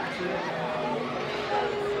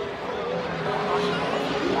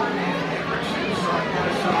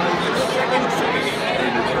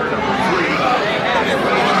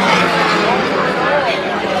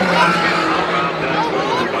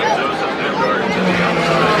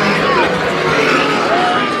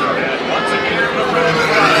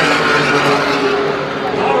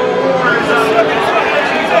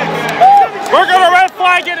 We're gonna red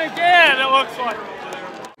flag it again, it looks like.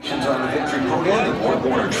 On the victory podium, the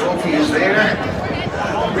Warner Trophy is there,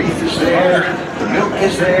 the wreath is there, the milk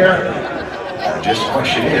is there. Just the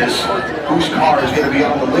question is, whose car is going to be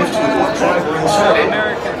on the lift with what driver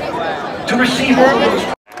inside to receive all of those.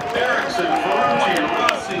 Erickson, Ferrucci,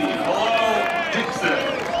 Rossi, below Dixon.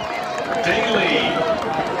 Daly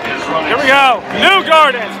is running. Here we go.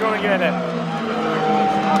 Newgarden's going to get it.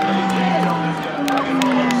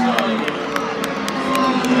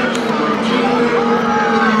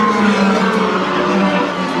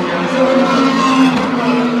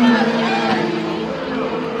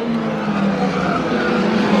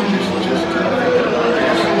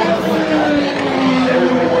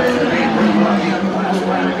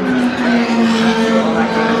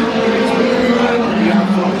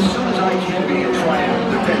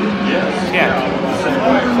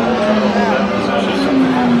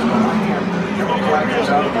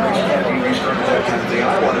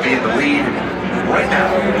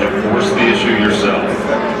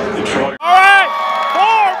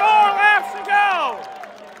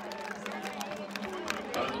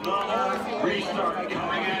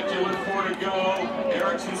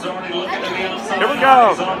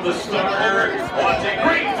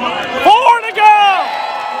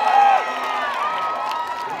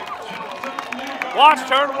 Watch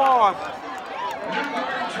turn 1. Oh!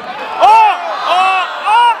 Oh!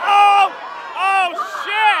 Oh! Oh! Oh,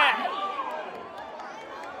 shit!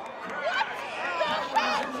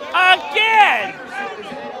 Again!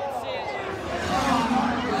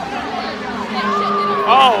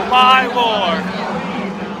 Oh, my Lord.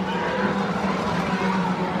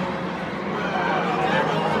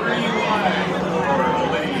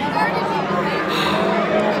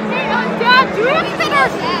 Dad, do we have to be at our...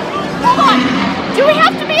 Hold on. Do we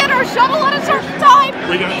have to be at our shuttle at a certain time?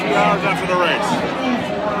 We got 2 hours after the race.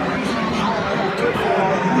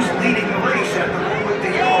 Who's leading the race at the moment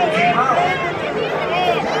the yellow came out?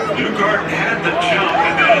 Newgarden had the jump,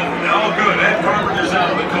 and then, oh good, Ed Carpenter's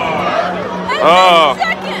out of the car. Oh.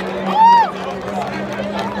 Second.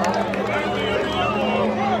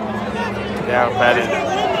 Down, Patty.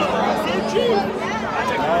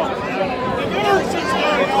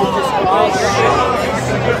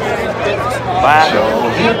 So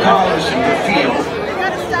here comes the field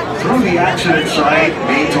through the accident site,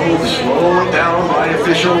 being told to slow it down by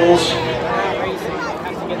officials.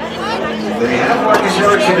 They have Marcus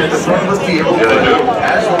Ericsson at the front of the field, but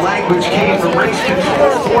as the language came from race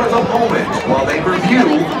control for the moment, while they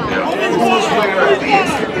review who was where at the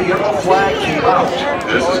instant the yellow flag came out.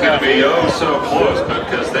 This is going to be oh so close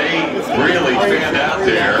because they really fanned out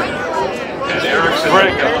there. And Ericsson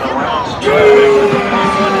got around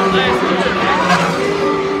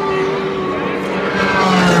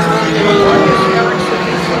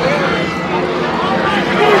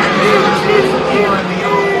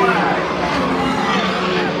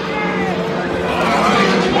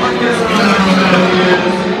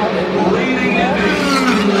leading Indy.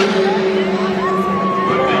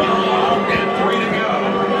 With the yellow and 3 to go.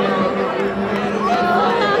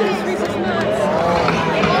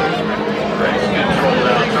 Race control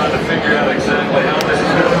now, trying to figure out exactly how this is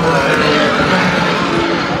going to play.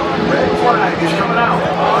 Red flag is coming out.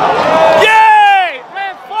 Yay!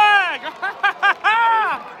 Red flag!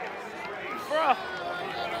 Bro.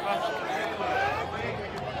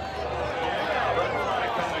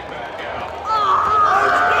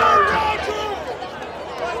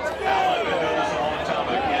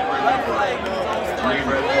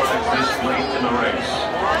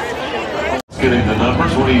 Getting the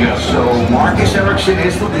numbers, what do you got? So Marcus Ericsson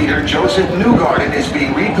is the leader. Joseph Newgarden is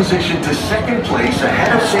being repositioned to second place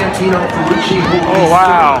ahead of Santino Ferrucci, who will be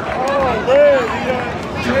wow. third.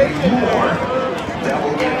 There'll be more that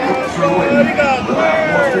will get put through, and we'll have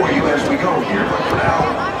more for you as we go here. But for now,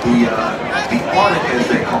 the audit, as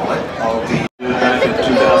they call it, of the Back in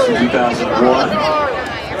 2000, 2001.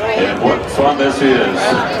 And what fun this is.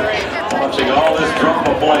 Watching all this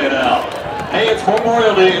drama playing out. Hey, it's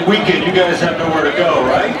Memorial Day weekend. You guys have nowhere to go,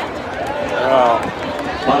 right?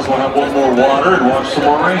 Might as well have one more water and watch some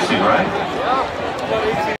more racing, right?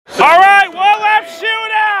 All right, one lap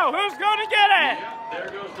shootout. Who's going to get it? There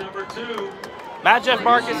goes number 2. Imagine if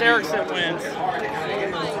Marcus Ericsson wins.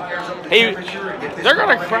 They're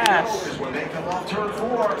going to crash. when they come off turn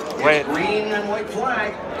 4. Wait. Green and white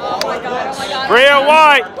flag. Oh my god, oh my god. Green and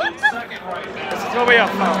white. This is going to be a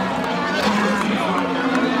fun.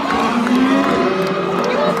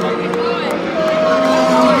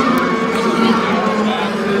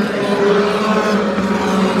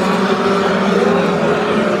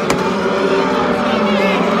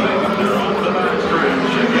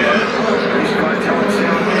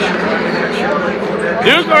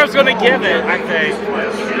 Newgarden's going to give it, I think.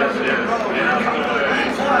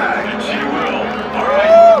 And she will. All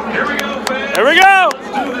right, here we go, fans. Here we go. Let's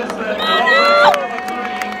do this then.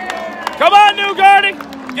 Come on, Newgarden.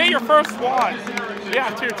 Get your first one. You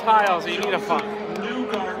got 2 titles. You need a fun.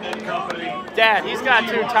 Newgarden and Company. Dad, he's got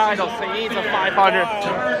 2 titles. So he needs a 500.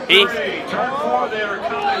 Turn 4, they are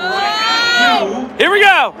coming right at you. Here we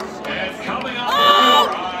go. And coming up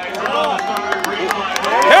the eyes on the start green line.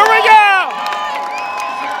 Here we go.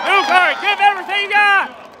 Newgarden, give everything you got.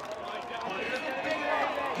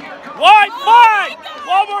 White flag.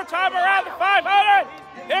 One more time around the 500.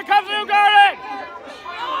 Here comes Newgarden.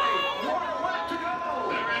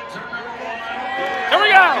 Here we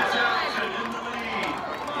go.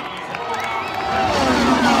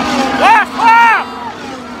 Last lap.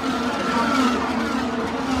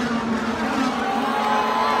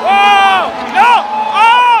 Whoa. No.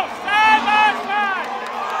 Oh, side by side.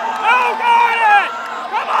 Newgarden.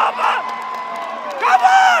 Come on, Bob. Come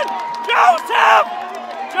on. Joseph.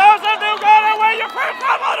 Joseph Newgarden, where your first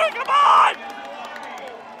 500. Come on.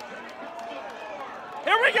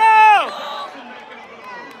 Here we go.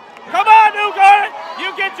 Come on, Newgarden!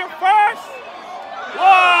 You get your first!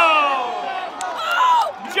 Whoa!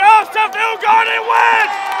 Joseph Newgarden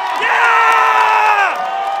wins! Yeah!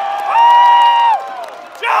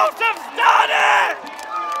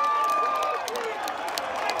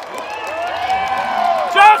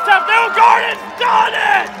 Newgarden's done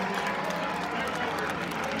it!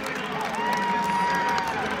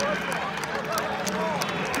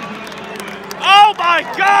 Oh my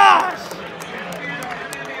gosh!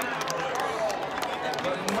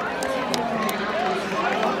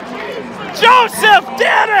 Joseph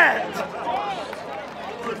did it!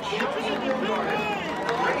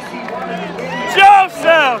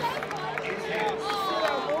 Joseph!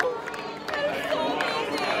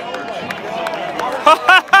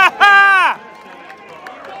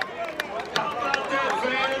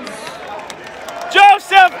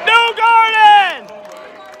 Joseph Newgarden!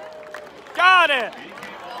 Got it!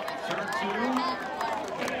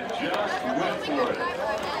 Just went for it.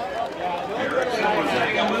 Erickson was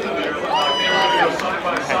hanging with him there. Looked like they were going to go side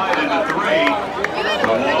by side into 3.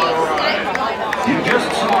 The long ride. You just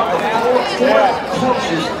saw the fourth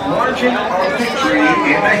closest margin of victory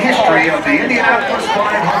in the history of the Indianapolis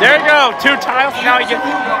 500. There you go, 2 titles, now you get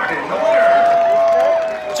Newgarden, the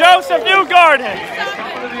winner. Joseph Newgarden. He's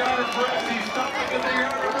coming to the outer press. He's stopping at the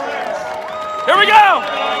outer press. Here we go.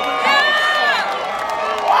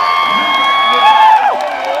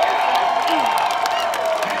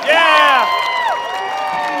 Yeah.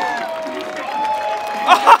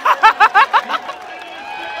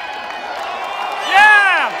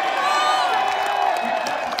 Yeah.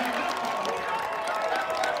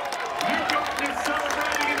 Newgarden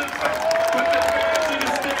celebrating in the with the fans in the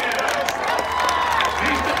stands.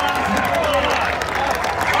 He's done unbelievable.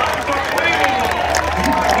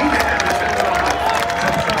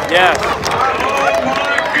 Yes. Oh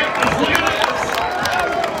my goodness, look at this.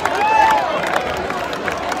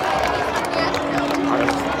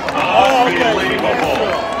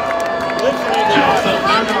 Unbelievable. Joseph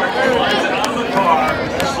Newgarden slides out of the car,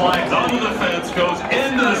 slides onto the fence, goes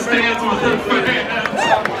into the stands with the fans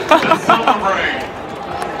to celebrate.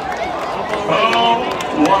 Oh,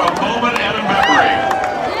 what a moment and a memory.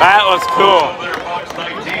 That was cool. Their Fox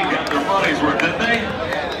 19 got their money's worth, didn't they?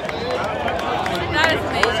 That is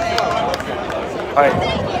amazing. All right,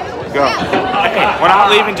 go. Hey, we're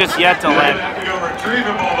not leaving just yet to They land. have to go retrieve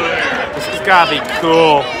him over there. This has got to be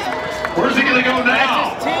cool. Where's he going to go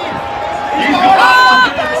now? He's going off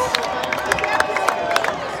the fence.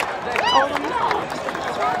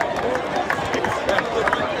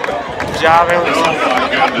 Good job, Oh everyone.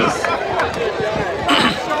 my goodness.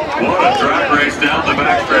 What a drag race down the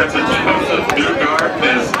backstretch, and Joseph Newgarden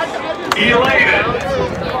is elated.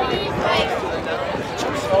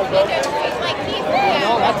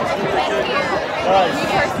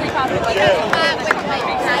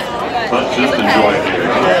 Let's just enjoy it here.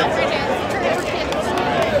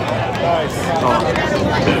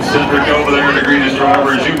 And Cedric over there to greet his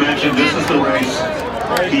driver. As you mentioned, this is the race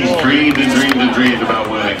he's dreamed and dreamed and dreamed about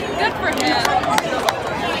winning. Good for him.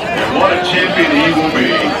 And what a champion he will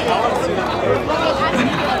be.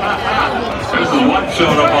 This is one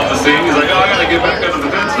showing up on the scene. He's like, oh, I got to get back under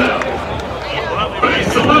the fence now. But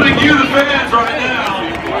he's saluting you, the fans, right now.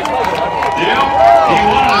 Yep, he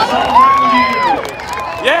wanted to celebrate with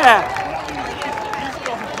you. Yeah.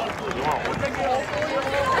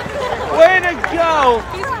 Way to go,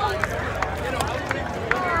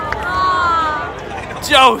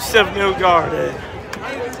 Joseph Newgarden.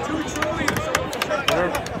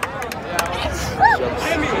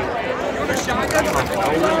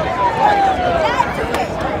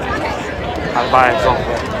 I'll buy it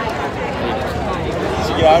something.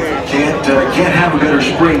 Can't have a better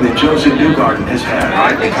spring than Joseph Newgarden has had.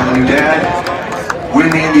 Right, becoming dad,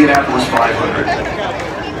 winning the Indianapolis 500.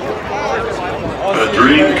 A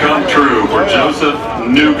dream come true for Joseph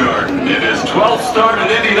Newgarden. In his 12th start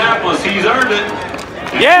at Indianapolis, he's earned it.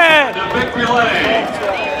 Yeah. The victory lane.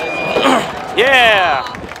 Yeah.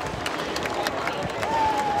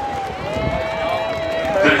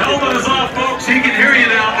 The helmet is off, folks. He can hear you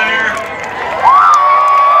down there.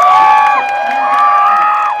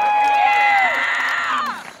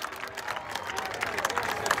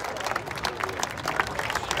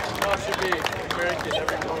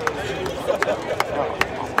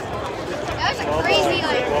 That was a crazy,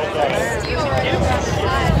 like, steal.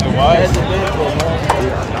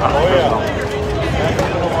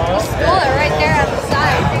 Stole it right there on the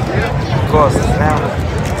side. Of course, now.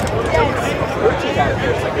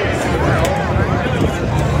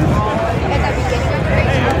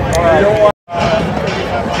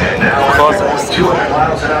 And now, 200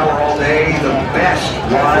 miles an hour all day, the best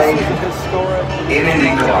ride in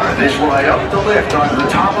IndyCar. This ride up the lift onto the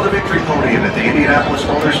top of the victory podium at the Indianapolis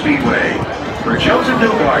Motor Speedway for Joseph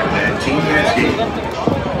Newgarden and Team Penske.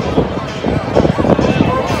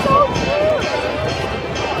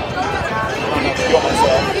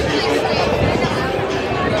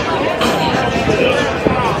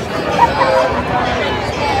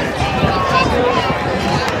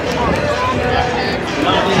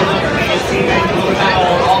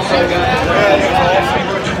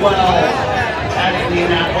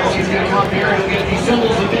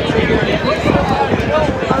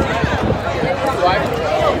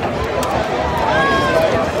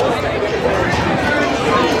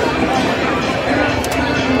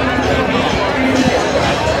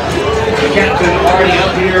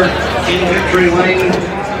 victory lane.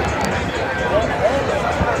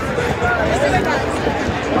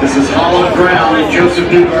 This is hollow ground, and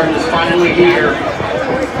Joseph Newgarden is finally here.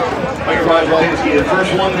 Mike Roger, the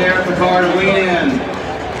first one there at the car to lean in.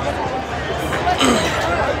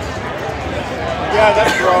 Yeah,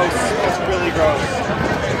 that's gross. That's really gross.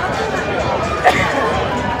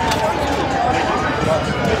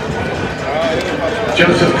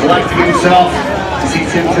 Joseph collecting himself as he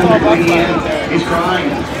tips in the lean in. He's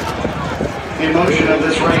crying. The emotion of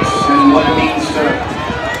this race and what it means to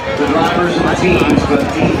the drivers and the teams, but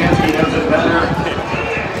Dean Penske knows it better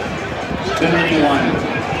than anyone.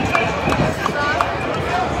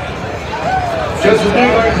 Joseph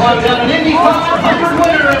Newgarden climbs down an Indy 500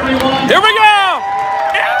 winner, everyone. Here we go!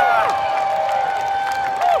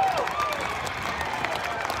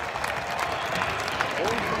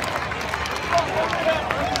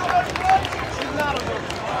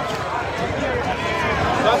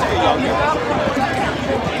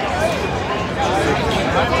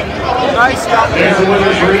 Nice job. There's the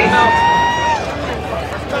winner's wreath.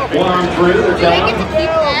 One arm through, they're down.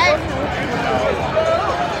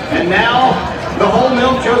 And now, the whole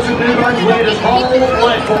milk Joseph Newgarden's waited his whole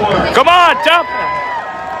life for. Come on, jump!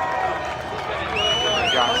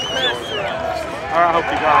 I hope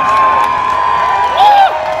you guys.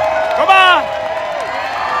 Come on!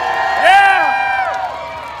 Yeah!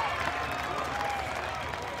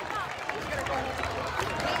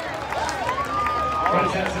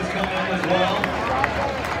 Protest is coming in as well.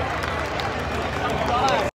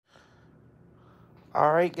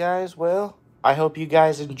 Alright guys, well, I hope you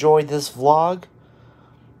guys enjoyed this vlog.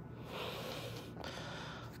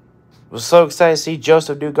 Was so excited to see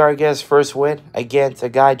Joseph Newgarden get his first win against a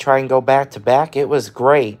guy trying to go back-to-back. It was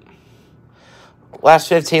great. Last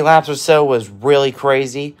 15 laps or so was really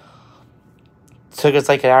crazy. Took us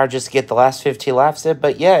like an hour just to get the last 15 laps in,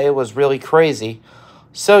 but yeah, it was really crazy.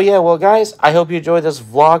 So yeah, well guys, I hope you enjoyed this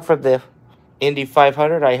vlog from the Indy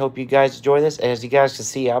 500. I hope you guys enjoy this. And as you guys can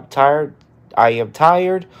see, I'm tired. I am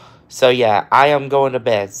tired. So yeah, I am going to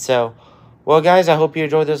bed. So, well guys, I hope you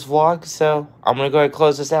enjoyed this vlog. So, I'm going to go ahead and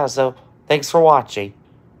close this out. So, thanks for watching.